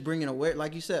is just bringing awareness.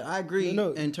 Like you said, I agree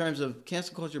in terms of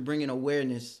cancel culture bringing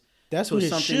awareness. That's what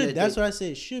it should. That's what I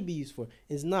said it should be used for.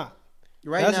 It's not.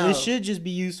 It should just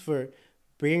be used for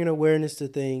bringing awareness to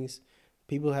things.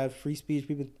 People have free speech.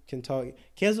 People can talk.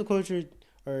 Cancel culture,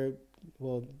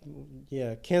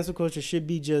 cancel culture should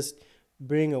be just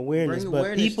bring awareness.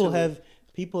 But people have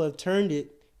turned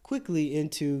it quickly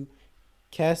into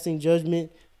casting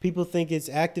judgment. People think it's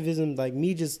activism, like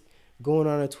me just going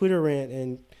on a Twitter rant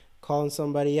and calling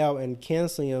somebody out and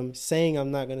canceling them, saying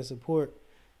I'm not going to support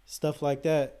stuff like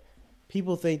that.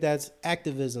 People think that's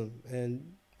activism,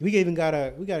 and we got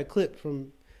a clip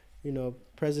from,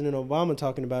 President Obama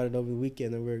talking about it over the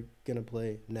weekend that we're going to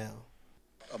play now.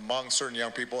 Among certain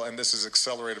young people, and this is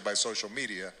accelerated by social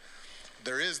media,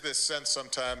 there is this sense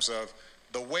sometimes of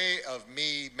the way of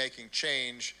me making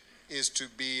change is to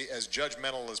be as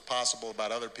judgmental as possible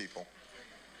about other people.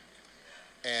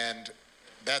 And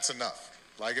that's enough.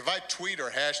 Like if I tweet or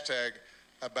hashtag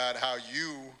about how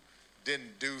you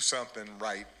didn't do something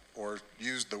right or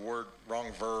used the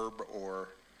wrong verb,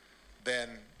 then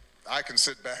I can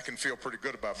sit back and feel pretty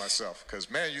good about myself. Because,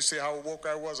 man, you see how woke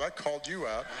I was? I called you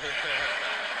out.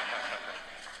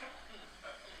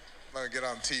 I'm going to get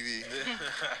on TV,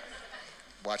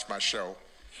 watch my show,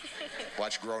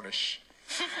 watch Grownish.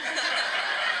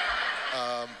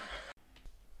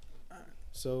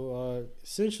 So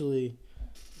essentially,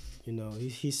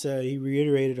 he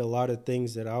reiterated a lot of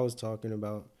things that I was talking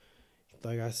about.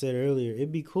 Like I said earlier,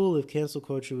 it'd be cool if cancel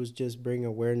culture was just bringing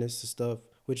awareness to stuff,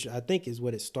 which I think is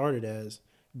what it started as,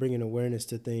 bringing awareness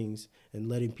to things and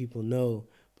letting people know.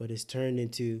 But it's turned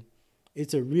into,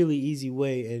 it's a really easy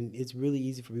way, and it's really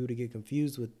easy for people to get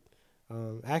confused with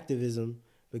activism,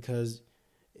 because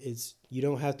you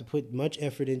don't have to put much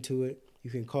effort into it. You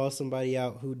can call somebody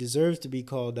out who deserves to be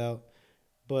called out,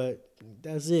 but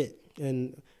that's it.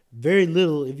 And very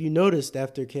little, if you noticed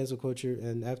after cancel culture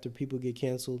and after people get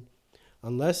canceled,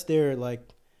 unless they're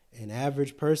like an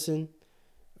average person,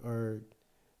 or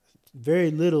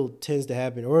very little tends to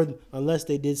happen, or unless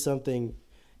they did something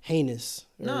heinous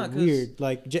or weird,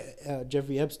 like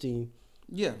Jeffrey Epstein,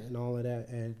 and all of that,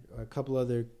 and a couple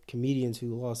other comedians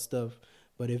who lost stuff.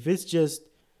 But if it's just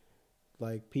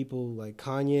like people like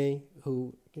Kanye,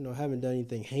 who haven't done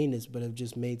anything heinous, but have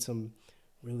just made some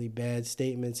really bad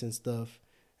statements and stuff,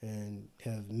 and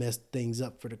have messed things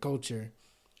up for the culture.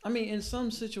 I mean, in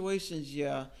some situations,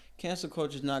 cancel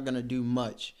culture is not going to do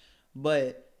much,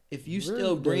 but if you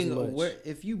still bring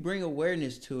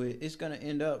awareness to it, it's going to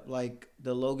end up like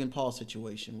the Logan Paul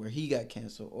situation where he got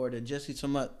canceled, or the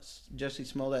Jussie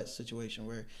Smollett situation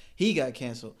where he got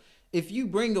canceled. if you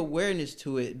bring awareness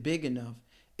to it big enough,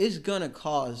 it's gonna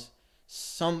cause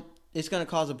it's gonna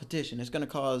cause a petition. It's gonna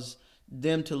cause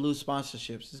them to lose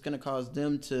sponsorships. It's gonna cause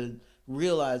them to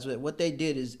realize that what they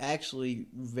did is actually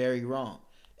very wrong,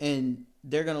 and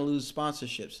they're gonna lose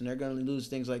sponsorships and they're gonna lose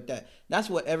things like that. That's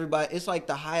what everybody. It's like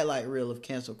the highlight reel of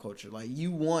cancel culture. Like,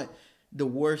 you want the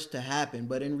worst to happen,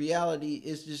 but in reality,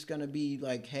 it's just gonna be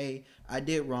like, hey, I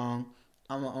did wrong.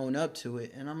 I'm gonna own up to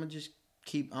it, and I'm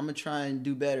gonna try and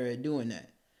do better at doing that.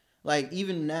 Like,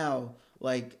 even now,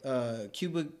 like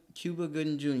Cuba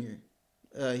Gooding Jr.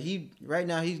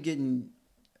 He's getting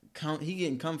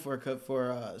come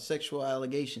for sexual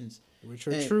allegations, which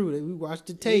are true. We watched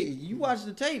the tape. You watched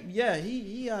the tape. Yeah,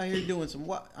 he out here doing some.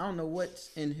 I don't know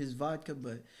what's in his vodka,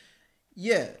 but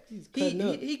yeah,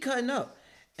 he cutting up,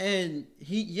 and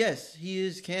he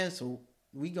is canceled.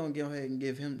 We gonna go ahead and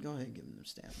give him the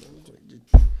stamp.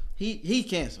 He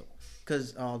canceled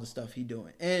because all the stuff he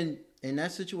doing, and in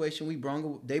that situation,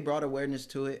 they brought awareness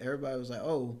to it. Everybody was like,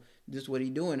 oh, this is what he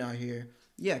doing out here.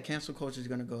 Yeah, cancel culture is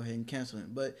going to go ahead and cancel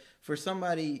him. But for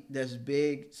somebody that's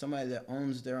big, somebody that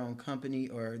owns their own company,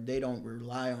 or they don't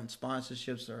rely on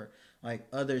sponsorships or like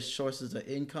other sources of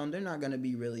income, they're not going to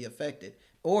be really affected.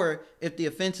 Or if the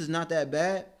offense is not that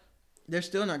bad, they're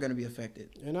still not going to be affected.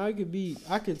 And I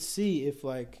could see if,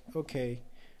 like, okay,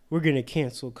 we're going to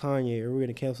cancel Kanye or we're going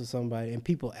to cancel somebody, and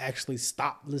people actually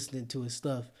stop listening to his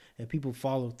stuff and people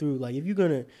follow through. Like, if you're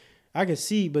going to, I can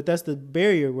see, but that's the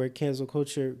barrier where cancel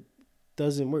culture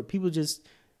doesn't work. People just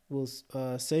will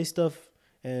say stuff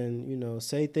and, you know,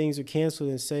 say things are canceled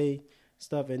and say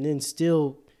stuff and then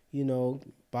still, you know,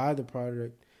 buy the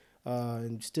product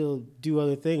and still do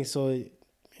other things. So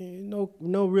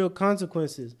no real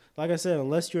consequences. Like I said,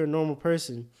 unless you're a normal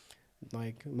person,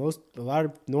 like a lot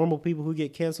of normal people who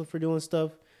get canceled for doing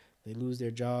stuff, they lose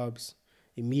their jobs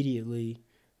immediately.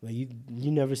 Like, you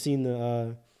never seen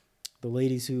the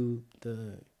ladies who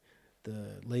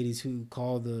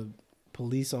call the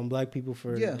police on black people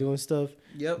for doing stuff.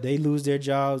 Yep. They lose their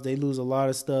jobs. They lose a lot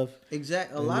of stuff.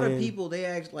 Exactly. A lot of people, they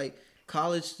act like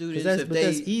college students.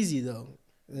 That's easy though,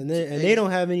 and they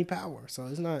don't have any power, so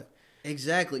it's not.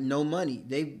 Exactly. No money.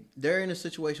 They're in a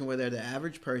situation where they're the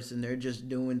average person. They're just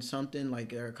doing something, like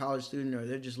they're a college student or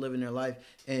they're just living their life.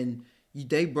 And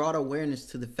they brought awareness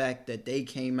to the fact that they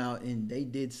came out and they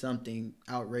did something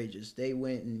outrageous. They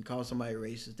went and called somebody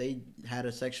racist. They had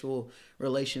a sexual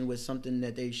relation with something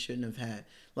that they shouldn't have had.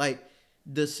 Like,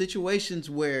 the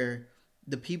situations where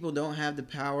the people don't have the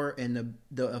power and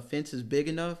the offense is big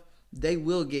enough, they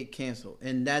will get canceled.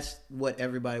 And that's what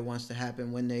everybody wants to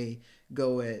happen when they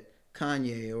go at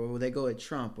Kanye, or they go at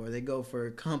Trump, or they go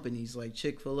for companies like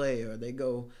Chick-fil-A, or they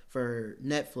go for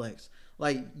Netflix.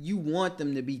 Like, you want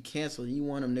them to be canceled, you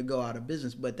want them to go out of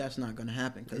business, but that's not going to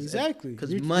happen. Exactly,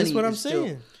 because money. That's what I'm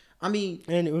saying. I mean,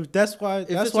 and that's why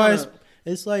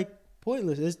it's like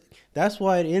pointless. That's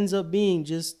why it ends up being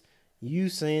just you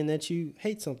saying that you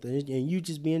hate something and you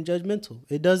just being judgmental.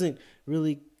 It doesn't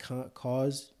really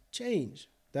cause change.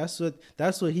 That's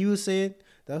what he was saying.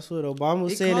 That's what Obama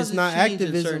was saying. It's not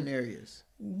activism in certain areas.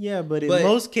 Yeah, but in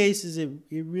most cases, it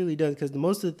really does, because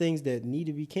most of the things that need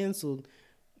to be canceled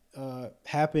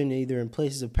happen either in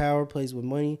places of power, places with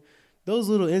money. Those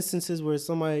little instances where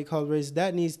somebody calls racist,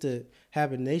 that needs to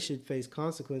happen. They should face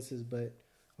consequences. But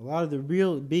a lot of the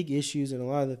real big issues and a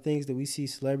lot of the things that we see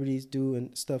celebrities do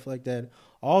and stuff like that,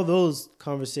 all those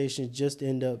conversations just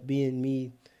end up being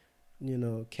me, you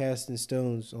know, casting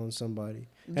stones on somebody.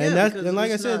 And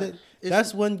like I said,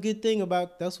 that's one good thing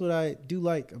that's what I do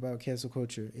like about cancel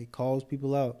culture. It calls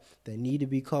people out that need to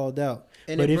be called out.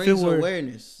 And but it brings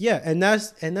awareness. Yeah, and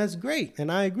that's great.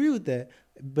 And I agree with that.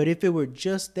 But if it were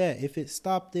just that, if it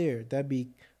stopped there, that'd be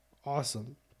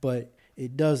awesome. But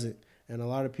it doesn't. And a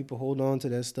lot of people hold on to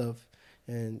that stuff,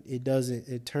 and it doesn't.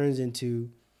 It turns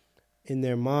into, in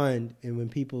their mind, and when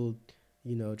people,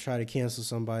 you know, try to cancel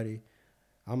somebody,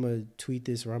 I'm going to tweet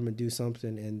this or I'm going to do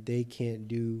something, and they can't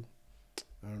do,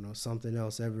 I don't know, something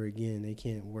else ever again. They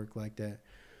can't work like that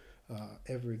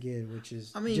ever again, which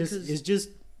is, it's just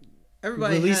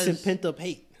everybody releasing pent-up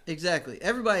hate. Exactly.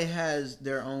 Everybody has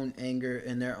their own anger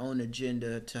and their own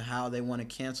agenda to how they want to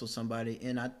cancel somebody,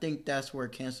 and I think that's where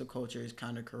cancel culture is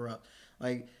kind of corrupt.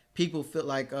 Like, people feel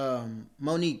like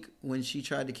Monique, when she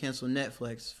tried to cancel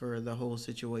Netflix for the whole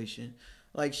situation,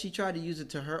 like, she tried to use it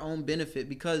to her own benefit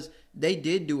because they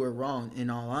did do her wrong, in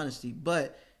all honesty.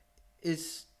 But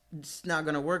it's not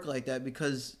going to work like that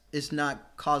because it's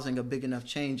not causing a big enough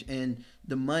change. And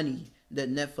the money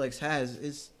that Netflix has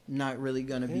is not really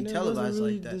going to be televised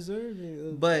really like that. Deserving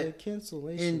of but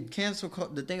cancellation.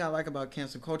 The thing I like about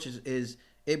cancel culture is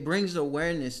it brings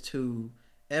awareness to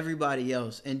everybody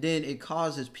else, and then it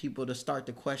causes people to start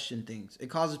to question things. It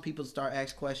causes people to start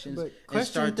ask questions. But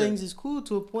questioning things is cool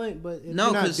to a point, but if no,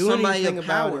 you're not because doing somebody anything of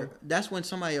about power. it, That's when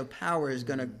somebody of power is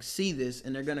gonna see this,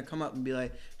 and they're gonna come up and be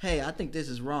like, "Hey, I think this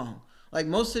is wrong." Like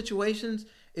most situations,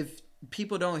 if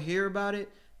people don't hear about it,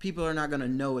 people are not gonna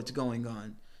know what's going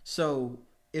on. So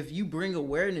if you bring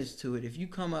awareness to it, if you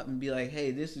come up and be like,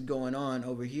 "Hey, this is going on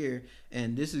over here,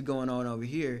 and this is going on over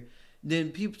here,"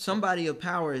 then somebody of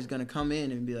power is gonna come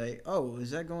in and be like, "Oh,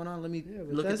 is that going on? Let me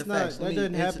look at the facts." That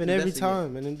doesn't happen every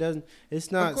time, and it doesn't.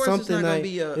 It's not of course, something it's not like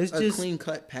gonna be it's a just clean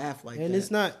cut path like and that.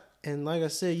 it's not. And like I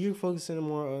said, you're focusing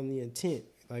more on the intent.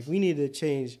 Like we need to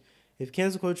change. If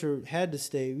cancel culture had to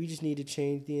stay, we just need to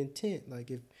change the intent.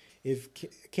 Like if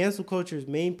cancel culture's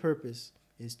main purpose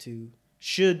is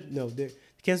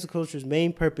cancel culture's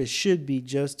main purpose should be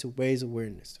just to raise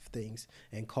awareness of things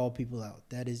and call people out.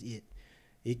 That is it.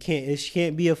 It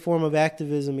can't be a form of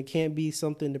activism. It can't be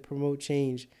something to promote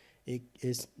change.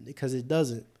 It's because it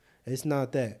doesn't. It's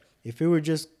not that. If it were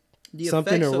just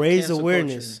something to raise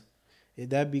awareness,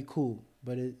 that'd be cool.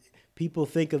 But people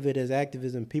think of it as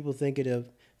activism. People think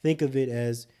of it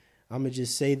as I'm gonna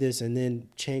just say this and then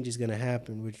change is gonna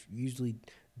happen, which usually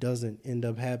doesn't end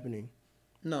up happening.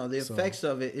 No, the effects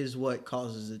of it is what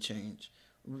causes the change.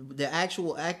 The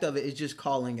actual act of it is just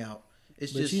calling out.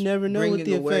 It's but just you never know what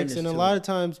the effects, and a lot of of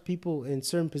times people in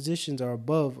certain positions are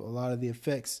above a lot of the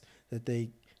effects that they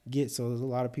get. So there's a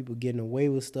lot of people getting away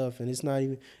with stuff, and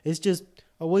it's just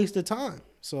a waste of time.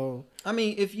 So I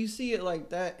mean, if you see it like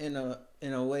that in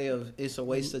a way of it's a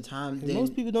waste of time, then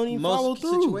most people don't even follow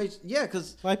through. Yeah,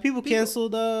 because like people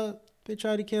canceled. They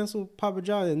tried to cancel Papa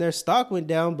John, and their stock went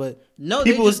down, but no,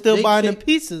 people were still buying them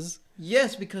pizzas.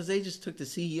 Yes, because they just took the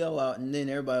CEO out, and then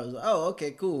everybody was like, "Oh,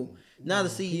 okay, cool." Now the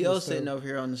CEO sitting over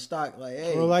here on the stock, like,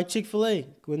 "Hey." Or like Chick-fil-A,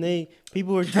 when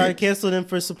people were trying to cancel them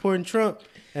for supporting Trump,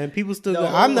 and people still go.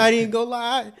 I'm not even gonna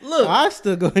lie. Look, I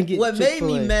still go and get. What Chick-fil-A.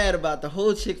 made me mad about the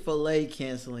whole Chick-fil-A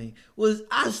canceling was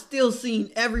I still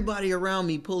seen everybody around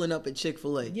me pulling up at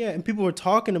Chick-fil-A. Yeah, and people were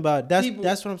talking about it.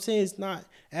 That's what I'm saying. It's not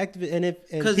active, and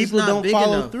people not don't big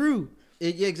follow enough. through.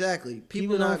 Yeah, exactly.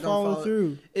 People don't not follow follow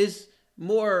through. It's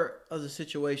more of the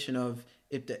situation of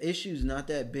if the issue's not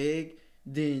that big,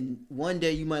 then one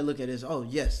day you might look at it as, oh,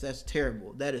 yes, that's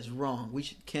terrible. That is wrong. We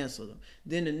should cancel them.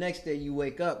 Then the next day you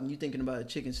wake up and you're thinking about a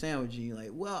chicken sandwich and you're like,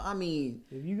 well, I mean,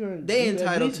 they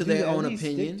entitled to their own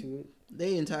opinion.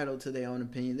 They entitled to their own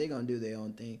opinion. They're going to do their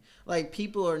own thing. Like,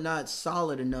 people are not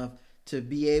solid enough to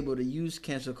be able to use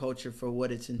cancel culture for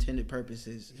what its intended purpose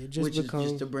is, which is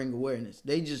just to bring awareness.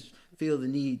 They just feel the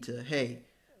need to, hey,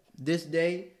 this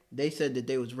day they said that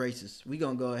they was racist. We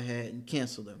gonna go ahead and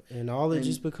cancel them. And all it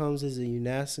just becomes is a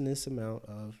unanimous amount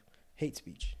of hate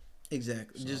speech.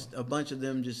 Exactly. So. Just a bunch of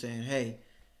them just saying, hey,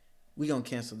 we gonna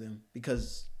cancel them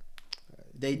because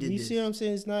they did this. You see what I'm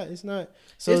saying? It's not.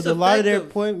 So a lot of their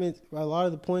appointments, a lot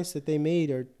of the points that they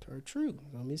made are true.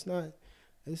 I mean, it's not.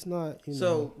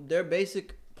 So their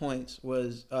basic points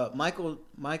was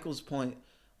Michael's point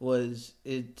was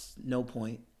it's no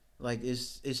point. Like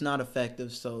it's not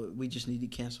effective, so we just need to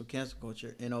cancel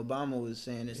culture. And Obama was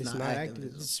saying it's not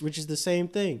activism, which is the same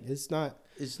thing. It's not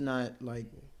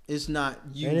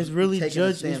you. And it's really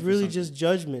just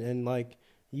judgment, and like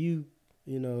you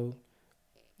know,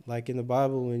 like in the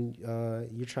Bible when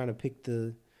you're trying to pick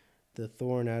the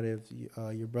thorn out of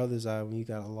your brother's eye when you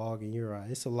got a log in your eye.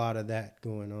 It's a lot of that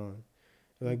going on.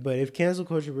 Like, but if cancel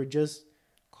culture were just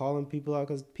calling people out,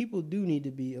 because people do need to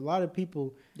be, a lot of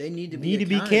people they need to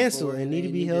be canceled and need to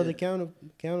be held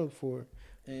accountable for.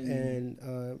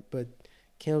 But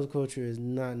cancel culture is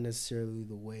not necessarily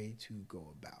the way to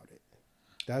go about it.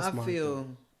 I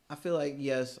feel like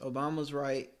yes, Obama's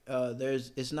right.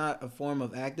 It's not a form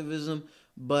of activism,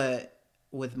 but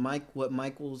with what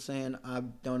Michael was saying, I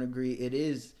don't agree. It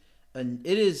is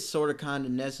sort of kind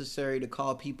of necessary to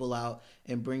call people out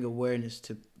and bring awareness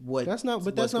to what. That's not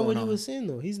what he was saying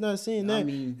though. He's not saying that. I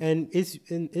mean, and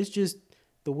it's just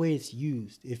the way it's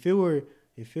used. If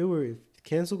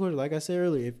cancel culture, like I said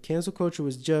earlier, if cancel culture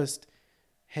was just,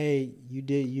 hey,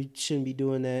 you shouldn't be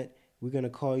doing that. We're gonna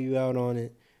call you out on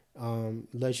it.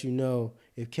 Let you know.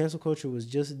 If cancel culture was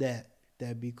just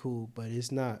that'd be cool. But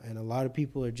it's not, and a lot of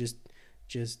people are just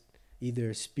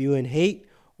either spewing hate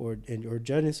or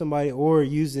judging somebody or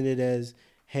using it as,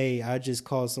 hey, I just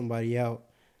called somebody out.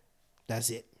 That's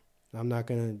it. I'm not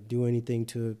going to do anything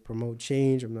to promote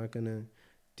change. I'm not going to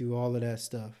do all of that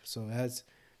stuff. So that's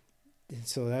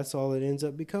all it ends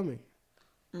up becoming.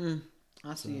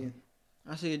 I see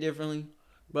it differently.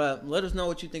 But let us know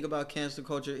what you think about cancel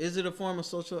culture. Is it a form of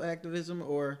social activism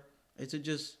or is it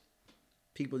just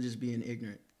people just being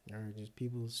ignorant? or just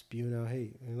people spewing out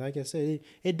hate. And like I said,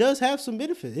 it does have some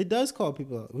benefit. It does call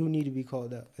people out who need to be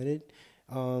called out,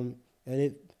 and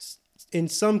it in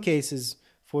some cases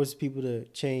forces people to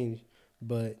change,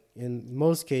 but in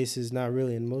most cases not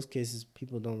really. In most cases,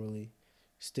 people don't really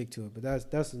stick to it. But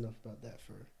that's enough about that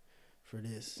for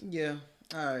this. Yeah.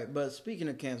 All right. But speaking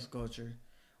of cancel culture,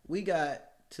 we got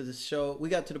to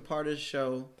the part of the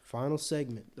show, Final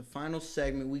segment. the final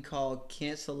segment we call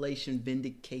cancellation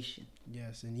vindication.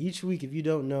 Yes, and each week, if you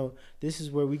don't know, this is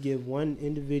where we give one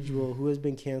individual who has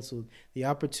been canceled the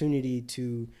opportunity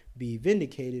to be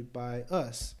vindicated by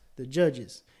us, the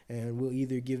judges, and we'll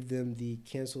either give them the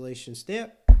cancellation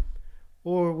stamp,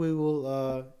 or we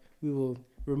will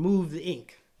remove the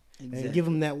ink and give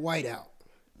them that whiteout.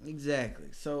 Exactly.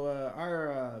 So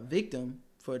our victim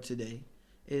for today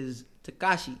is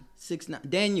Tekashi 6ix9ine.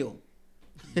 Daniel.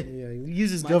 Yeah, he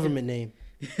uses government name.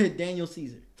 Daniel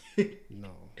Caesar.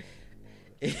 No.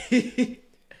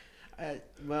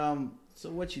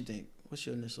 So what you think? What's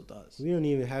your initial thoughts? We don't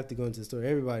even have to go into the story.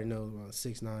 Everybody knows about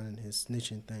 6ix9ine and his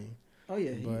snitching thing. Oh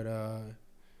yeah. But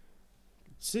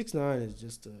 6ix9ine is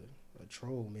just a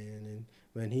troll, man, and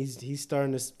man, he's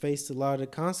starting to face a lot of the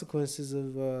consequences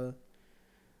of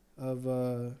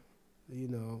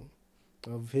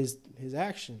his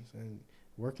actions and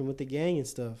working with the gang and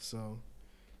stuff. So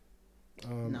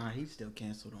nah, he's still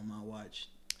canceled on my watch.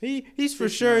 He's for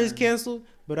sure is canceled,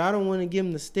 but I don't want to give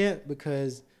him the stamp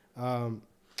because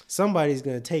somebody's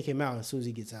gonna take him out as soon as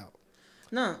he gets out.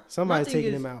 No, somebody's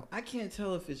taking him out. I can't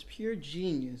tell if it's pure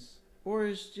genius or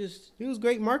it's just he was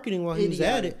great marketing while he was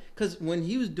at it. Because when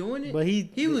he was doing it, but he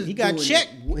got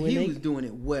checked. He was doing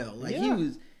it well. Like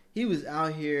he was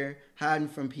out here hiding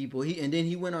from people. And then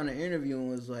he went on an interview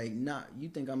and was like, "Nah, you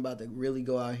think I'm about to really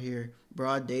go out here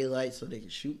broad daylight so they can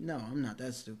shoot? No, I'm not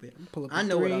that stupid. I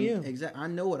know what I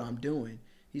know what I'm doing."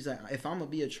 He's like, if I'm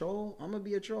gonna be a troll, I'm gonna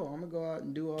be a troll. I'm gonna go out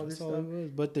and do all this stuff.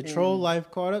 But the troll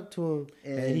life caught up to him,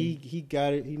 and he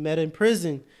got it. He met in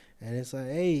prison, and it's like,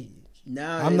 hey,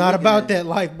 now I'm not about that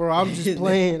life, bro. I'm just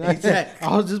playing. Exactly.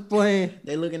 I was just playing.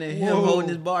 They looking at him holding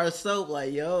his bar of soap,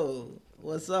 like, yo,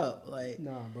 what's up? Like,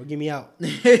 nah, bro, get me out.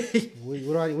 What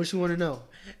you want to know?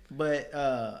 But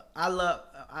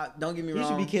don't get me wrong. He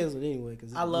should be canceled anyway.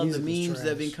 Cause I love the memes that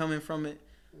have been coming from it.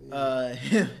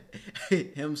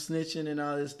 Him snitching and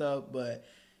all this stuff, but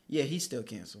yeah, he's still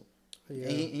canceled. Yeah.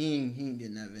 He ain't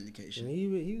getting that vindication.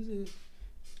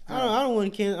 Yeah, I don't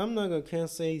want to cancel. I'm not gonna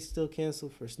say he's still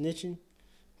canceled for snitching,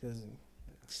 because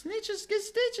snitches get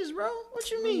stitches, bro. What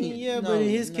you mean? Yeah, no, but in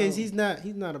his case, he's not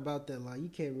about that lie. You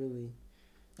can't really.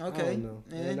 Okay. I don't know.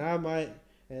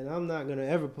 And I'm not gonna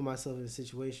ever put myself in a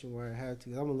situation where I have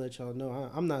to. I'm gonna let y'all know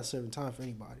I'm not serving time for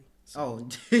anybody. So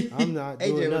I'm not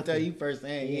doing AJ will nothing. tell you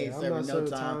firsthand. He ain't serving no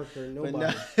time for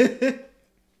nobody.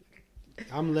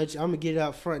 I'm gonna get it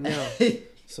out front now.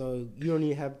 So you don't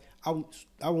even have.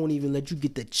 I won't even let you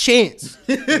get the chance.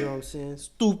 You know what I'm saying?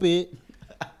 Stupid.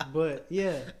 But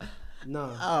yeah,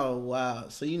 nah. Oh wow.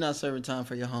 So you're not serving time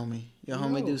for your homie. Your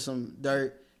homie do some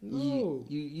dirt. No.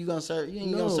 You gonna serve? You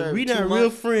ain't no, gonna serve. We not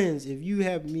real friends. If you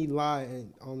have me lie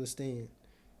on the stand,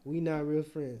 we not real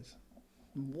friends.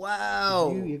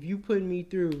 Wow. If you put me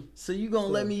through, so you gonna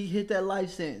let me hit that life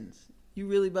sentence? You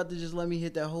really about to just let me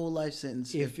hit that whole life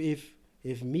sentence?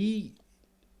 If me,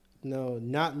 no,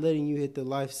 not letting you hit the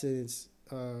life sentence.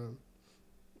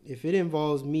 If it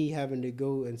involves me having to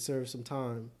go and serve some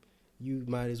time, you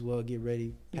might as well get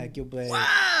ready, pack your bag,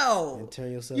 and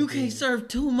turn yourself. You can't serve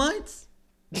 2 months.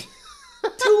 2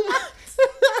 months.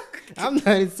 I'm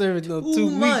not serving no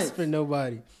 2 weeks for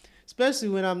nobody. Especially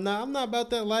when I'm not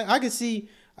about that life. I can see.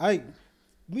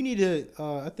 We need to.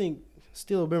 I think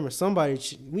Steel Brimmer.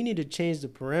 We need to change the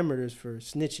parameters for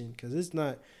snitching, because it's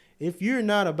not. If you're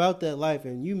not about that life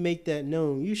and you make that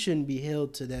known, you shouldn't be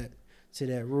held to that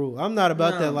rule. I'm not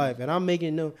about that life, and I'm making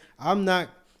it known. I'm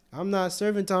not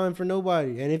serving time for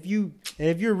nobody. And if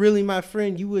you're really my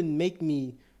friend, you wouldn't make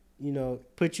me,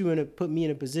 put me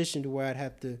in a position to where I'd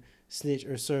have to snitch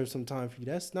or serve some time for you.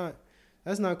 That's not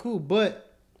cool. But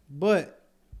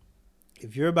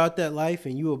if you're about that life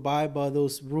and you abide by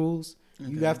those rules,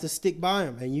 you have to stick by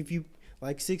them. And if you,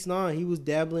 like 6ix9ine, he was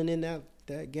dabbling in that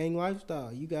gang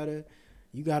lifestyle. You gotta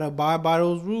abide by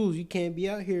those rules. You can't be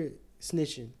out here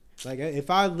snitching. Like, if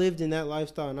I lived in that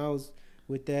lifestyle and I was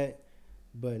with that,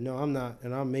 but no, I'm not,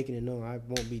 and I'm making it known I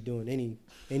won't be doing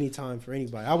any time for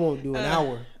anybody. I won't do an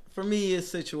hour. For me,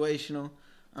 it's situational.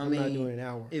 I'm not doing an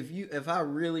hour. If I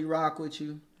really rock with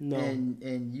you,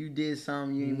 and you did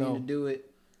something you didn't mean to do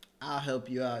it, I'll help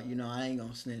you out. I ain't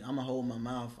gonna snitch. I'm gonna hold my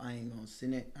mouth. I ain't gonna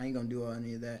snitch. I ain't gonna do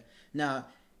any of that. Now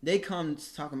they come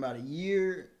talking about a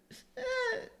year.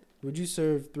 Would you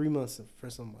serve 3 months for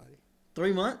somebody?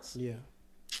 3 months? Yeah.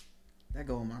 That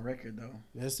go on my record though.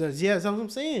 That's what I'm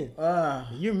saying.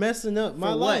 You're messing up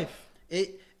my For what? life.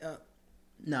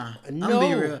 Nah. No. I'm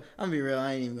gonna be real.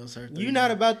 I ain't even gonna serve 3 You're not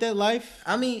months. about that life.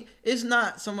 I mean, it's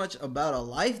not so much about a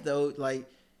life though. Like,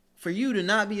 for you to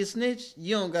not be a snitch,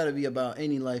 you don't gotta be about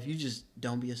any life. You just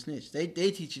don't be a snitch. They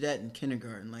teach you that in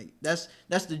kindergarten. Like, that's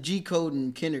the G code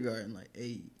in kindergarten. Like,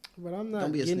 hey. But I'm not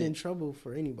Don't be a getting in snitch. trouble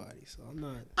for anybody, so I'm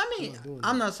not. I mean, not doing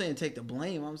I'm that. not saying take the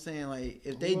blame. I'm saying, like,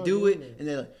 if I'm they not do doing it that. and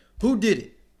they're like, who did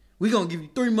it? We gonna give you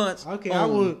 3 months. Okay,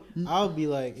 on- I'll be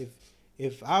like,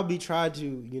 if I'll be trying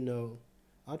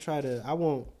to, I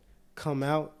won't come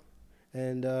out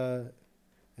and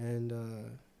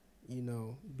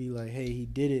be like, hey, he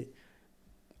did it.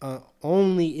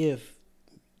 Only if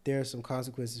there are some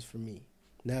consequences for me.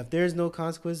 Now, if there's no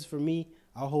consequences for me,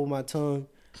 I'll hold my tongue.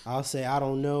 I'll say I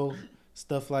don't know,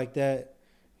 stuff like that.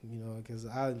 Because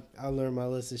I learned my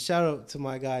lesson. Shout out to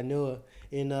my guy Noah,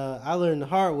 and I learned the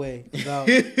hard way about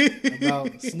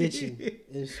snitching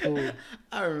in school.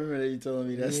 I remember that you told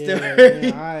me that Yeah,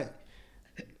 story. man,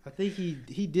 I think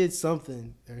he did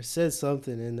something or said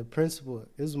something, and the principal,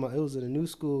 it was in a new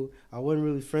school. I wasn't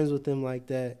really friends with him like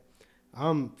that.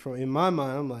 In my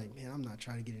mind, I'm like, man, I'm not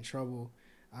trying to get in trouble.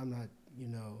 I'm not,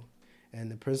 And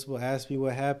the principal asked me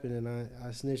what happened, and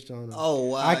I snitched on him. Oh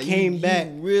wow! I came back.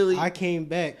 Really? I came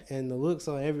back, and the looks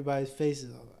on everybody's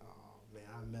faces. I was like, oh man,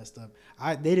 I messed up.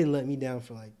 They didn't let me down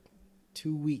for like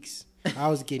 2 weeks. I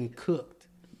was getting cooked,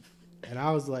 and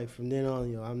I was like, from then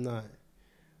on, I'm not.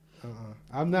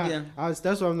 I'm not. Yeah.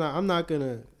 That's what I'm not. I'm not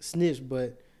gonna snitch,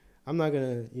 but I'm not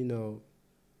gonna.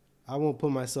 I won't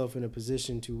put myself in a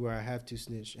position to where I have to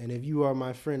snitch. And if you are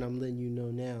my friend, I'm letting you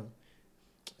know now.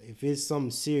 If it's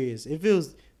something serious, if it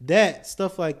was that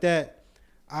stuff like that,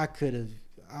 I could have.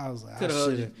 I was like, I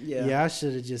should have. Yeah, I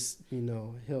should have just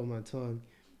held my tongue.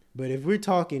 But if we're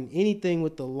talking anything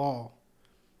with the law,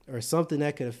 or something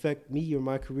that could affect me or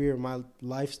my career or my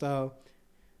lifestyle,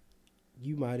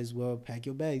 you might as well pack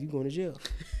your bag. You going to jail.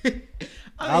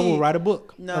 I will write a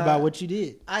book about what you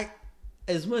did.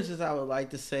 As much as I would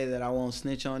like to say that I won't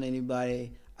snitch on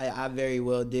anybody, I very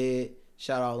well did.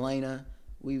 Shout out Lena.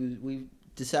 We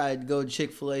decided to go to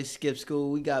Chick-fil-A, skip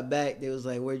school. We got back. They was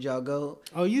like, "Where'd y'all go?"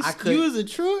 Oh, you was a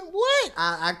truant? What?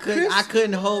 I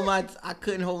couldn't hold my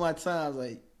tongue. I was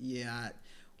like, yeah.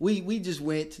 We just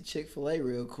went to Chick-fil-A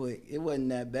real quick. It wasn't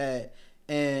that bad.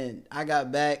 And I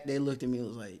got back. They looked at me and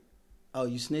was like, "Oh,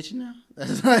 you snitching now?"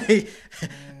 That's like,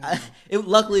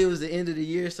 luckily it was the end of the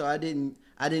year, so I didn't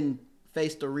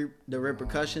face the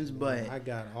repercussions. But I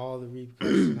got all the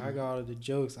repercussions. I got all of the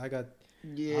jokes. I was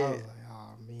yeah, like,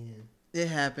 oh man, it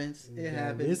happens. It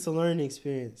happens. It's a learning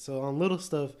experience. So on little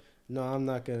stuff, no, I'm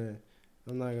not gonna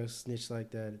snitch like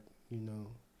that.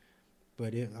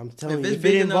 But I'm telling you, if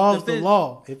it involves the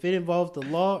law,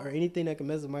 or anything that can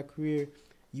mess up my career,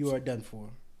 you are done for.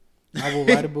 I will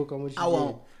write a book on what you did.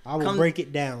 won't. I will break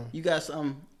it down. You got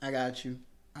something? I got you.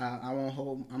 I won't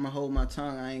hold. I'm gonna hold my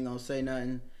tongue. I ain't gonna say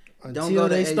nothing. Until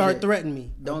they start threatening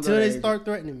me. Don't go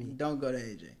to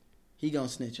AJ. He gonna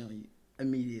snitch on you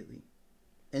immediately,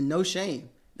 and no shame.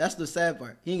 That's the sad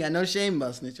part. He ain't got no shame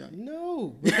about snitch on you.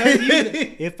 No, because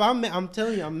if I'm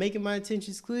telling you, I'm making my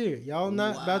intentions clear. Y'all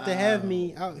not about to have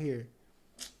me out here.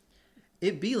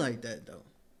 It be like that though.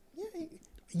 Yeah,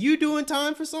 you doing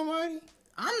time for somebody?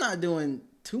 I'm not doing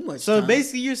too much. So time.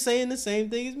 basically, you're saying the same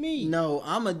thing as me. No,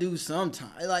 I'm gonna do some time.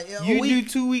 Like you do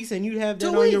 2 weeks, and you have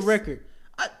that on your record.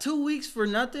 2 weeks for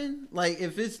nothing. Like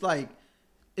if it's like,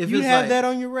 if you have that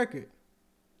on your record.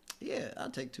 Yeah, I'll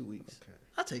take 2 weeks. Okay.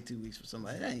 I'll take 2 weeks for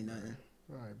somebody. That ain't nothing.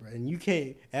 All right, bro. And you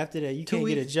can't, after that, you can't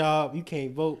get a job. You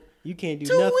can't vote. You can't do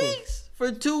 2 nothing. 2 weeks?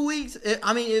 For 2 weeks?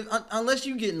 I mean, unless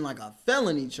you getting like a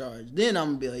felony charge, then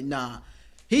I'm going to be like, nah,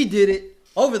 he did it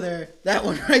over there. That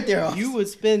one right there. Also. You would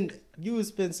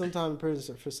spend some time in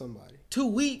prison for somebody. 2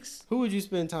 weeks? Who would you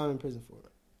spend time in prison for?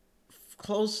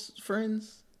 Close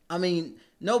friends. I mean,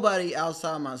 nobody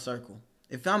outside my circle.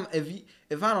 If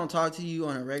I don't talk to you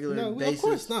on a regular basis, of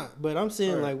course not. But I'm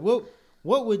saying like,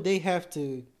 what would they have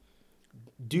to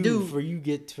do for you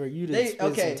to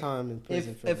spend some time in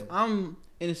prison? If I'm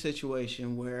in a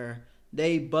situation where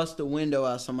they bust the window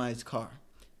out somebody's car,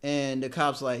 and the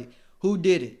cops like, who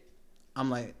did it? I'm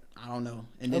like, I don't know.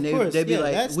 And then they be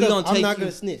like, we gonna take I'm not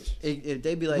gonna snitch. If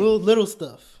they be like little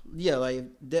stuff. Yeah, like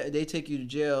they take you to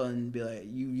jail and be like,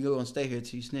 you're gonna stay here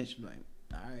till you snitch. I'm like,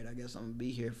 all right, I guess I'm gonna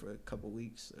be here for a couple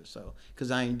weeks or so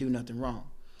because I ain't do nothing wrong.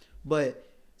 But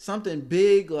something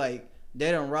big like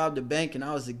they done robbed a bank and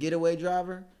I was a getaway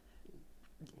driver.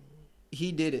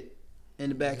 He did it in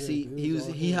the back seat.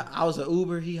 I was an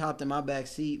Uber. He hopped in my back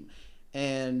seat.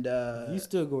 And you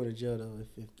still going to jail though.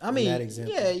 If I mean, in that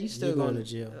example, yeah, you still going to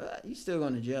jail. You still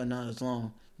going to jail, not as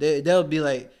long. They'll be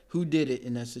like, who did it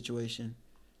in that situation?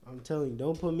 I'm telling you,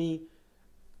 don't put me.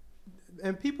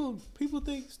 And people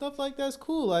think stuff like that's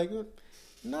cool. Like,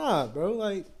 nah, bro.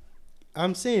 Like,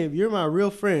 I'm saying, if you're my real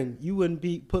friend, you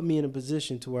wouldn't put me in a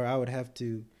position to where I would have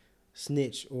to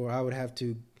snitch or I would have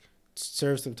to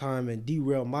serve some time and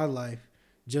derail my life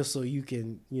just so you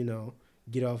can,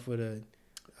 get off with a.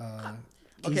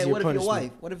 Okay, what if punishment. your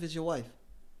wife? What if it's your wife?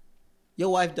 Your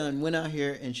wife done went out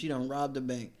here and she done robbed the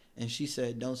bank and she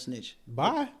said, "Don't snitch."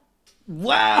 Bye.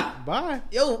 Wow. Bye.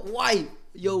 Your wife.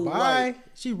 Your Bye. wife.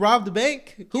 She robbed the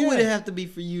bank. Who would it have to be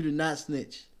for you to not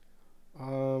snitch?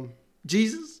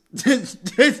 Jesus.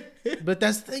 But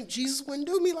that's the thing. Jesus wouldn't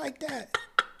do me like that.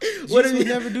 What Jesus would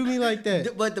never do me like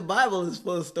that. But the Bible is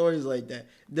full of stories like that.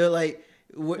 They're like,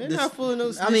 they're not full of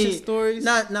those stories.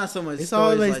 Not so much. It's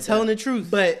stories always like telling that. the truth.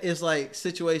 But it's like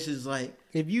situations like,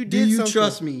 if you do did you something,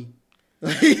 trust me?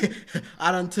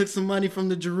 I done took some money from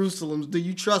the Jerusalems. Do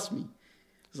you trust me?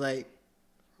 It's like,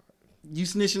 you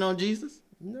snitching on Jesus?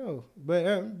 No, but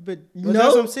No?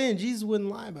 that's what I'm saying. Jesus wouldn't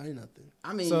lie about nothing.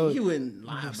 I mean, So- he wouldn't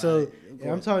lie about So it.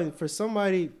 I'm talking for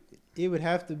somebody, it would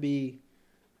have to be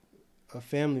a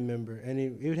family member, and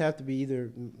it would have to be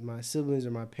either my siblings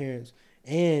or my parents,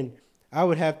 and I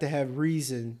would have to have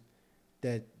reason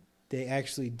that they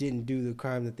actually didn't do the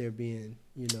crime that they're being,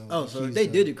 Oh, so if accused they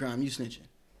of. did the crime, you snitching.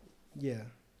 Yeah,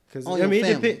 because On I your mean,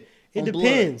 family, it on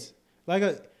depends. Like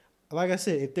I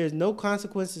said, if there's no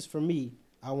consequences for me,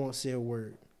 I won't say a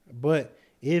word. But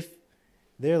if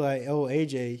they're like, "Oh,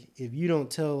 AJ, if you don't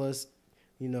tell us,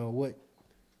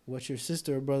 what your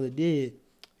sister or brother did,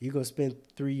 you're gonna spend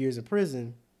 3 years in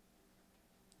prison,"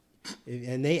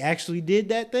 and they actually did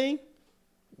that thing,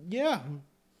 yeah,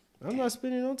 I'm not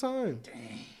spending no time.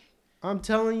 Dang. I'm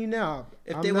telling you now.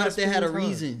 What if they had a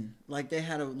reason? Like they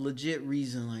had a legit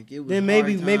reason. Like it was. Then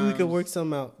maybe we could times. work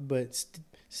something out. But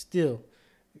still,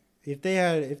 if they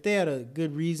had a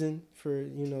good reason for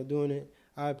doing it,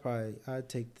 I'd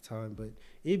take the time. But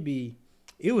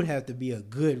it would have to be a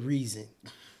good reason.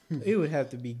 It would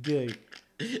have to be good.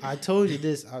 I told you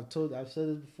this. I've said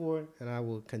it before, and I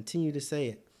will continue to say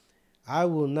it. I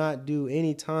will not do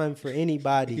any time for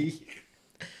anybody.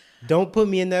 Don't put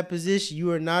me in that position.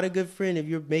 You are not a good friend if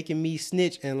you're making me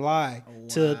snitch and lie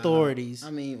to authorities.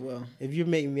 I mean, well, If you're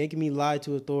making me lie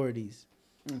to authorities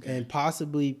okay. and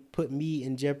possibly put me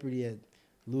in jeopardy at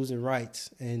losing rights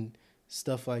and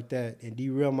stuff like that and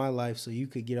derail my life so you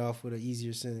could get off with an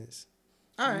easier sentence.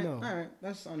 All right, No. all right,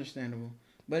 that's understandable.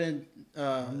 But in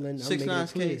I'm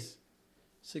 6ix9ine's making it case,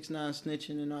 6ix9ine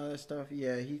snitching and all that stuff,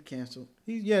 yeah, he's canceled.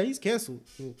 He's canceled.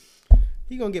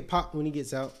 He gonna get popped when he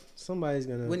gets out. Somebody's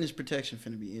gonna. Witness protection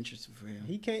finna be interesting for him.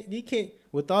 He can't.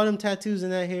 With all them tattoos in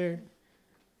that hair,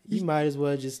 he might as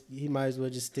well just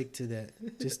stick to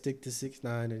that. Just stick to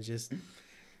 6ix9ine and just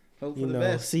Hope for the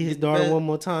best. see his Get the daughter best. one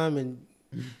more time and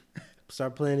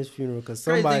start planning his funeral because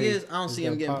Crazy somebody. thing is, I don't see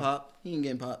him getting popped. He ain't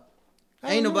getting popped.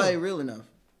 I Ain't don't nobody know. real enough.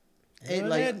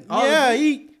 Ain't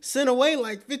He sent away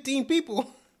like 15 people.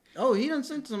 Oh, he done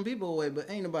sent some people away, but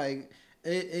ain't nobody.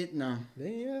 No.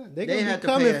 They're They gonna had be to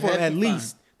pay coming a for hefty at fine.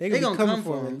 least. They're They gonna be gonna coming come for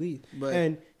for him him, at least. but-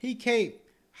 And he can't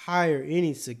hire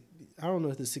any. I don't know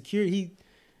if the security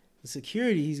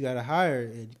he's got to hire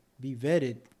and be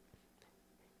vetted.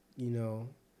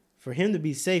 For him to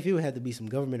be safe, it would have to be some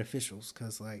government officials,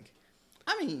 because I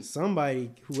mean,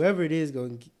 somebody, whoever it is,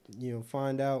 going to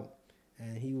find out,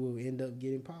 and he will end up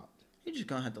getting popped. he just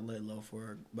gonna have to lay low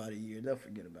for about a year. They'll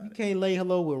forget about You it. can't lay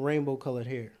hello with rainbow colored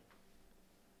hair.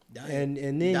 Die. And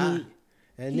then Die.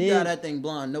 and He then got that thing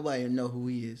blonde. Nobody will know who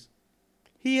he is.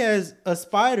 he has a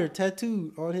spider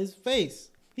tattooed on his face.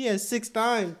 He has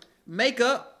 6ix9ine.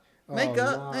 Makeup.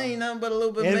 Makeup. nah. Ain't nothing but a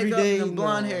little bit of Every makeup day, and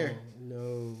blonde no, hair.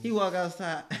 No. He walk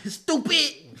outside.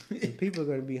 Stupid. And people are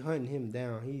gonna be hunting him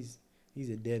down. He's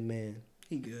a dead man.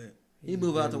 He good. He's He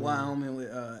move a out dead to man. Wyoming with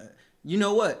you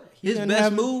know what? He His doesn't best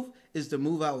have- move is to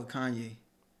move out with Kanye.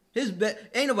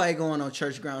 Ain't nobody going on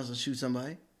church grounds to shoot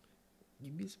somebody.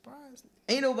 You'd be surprised.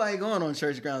 Ain't nobody going on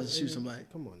church grounds to shoot somebody.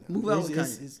 Come on now. Move out with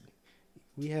Kanye.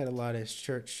 We had a lot of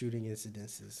church shooting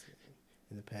incidences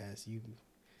in the past. You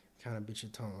kind of bit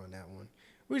your tongue on that one.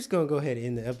 We're just gonna go ahead and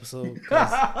end the episode. 'Cause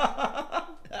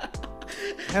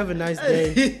have a nice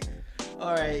day.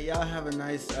 All right, y'all have a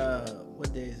nice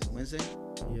what day is it? Wednesday?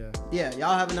 Yeah. Yeah,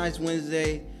 y'all have a nice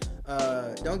Wednesday.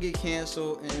 Don't get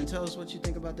canceled, and tell us what you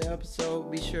think about the episode.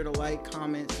 Be sure to like,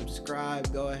 comment,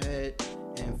 subscribe. Go ahead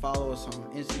and follow us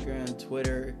on Instagram,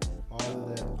 Twitter, All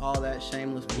of that. all that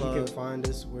shameless You plug. can find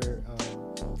us where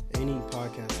any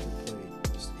podcast can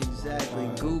play. Just Exactly.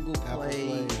 Spotify, Google Apple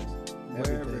Play,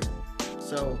 wherever. Everything.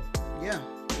 So, yeah,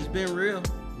 it's been real.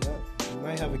 Yep. We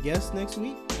might have a guest next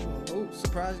week. Oh,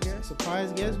 surprise guest.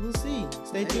 Surprise guest. We'll see.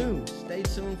 Stay tuned. Stay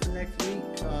tuned for next week.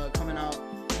 Coming out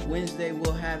Wednesday.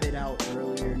 We'll have it out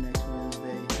earlier next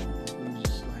Wednesday. We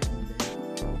just slacking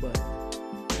today. But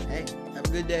hey, have a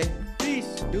good day.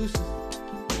 Peace. Deuces.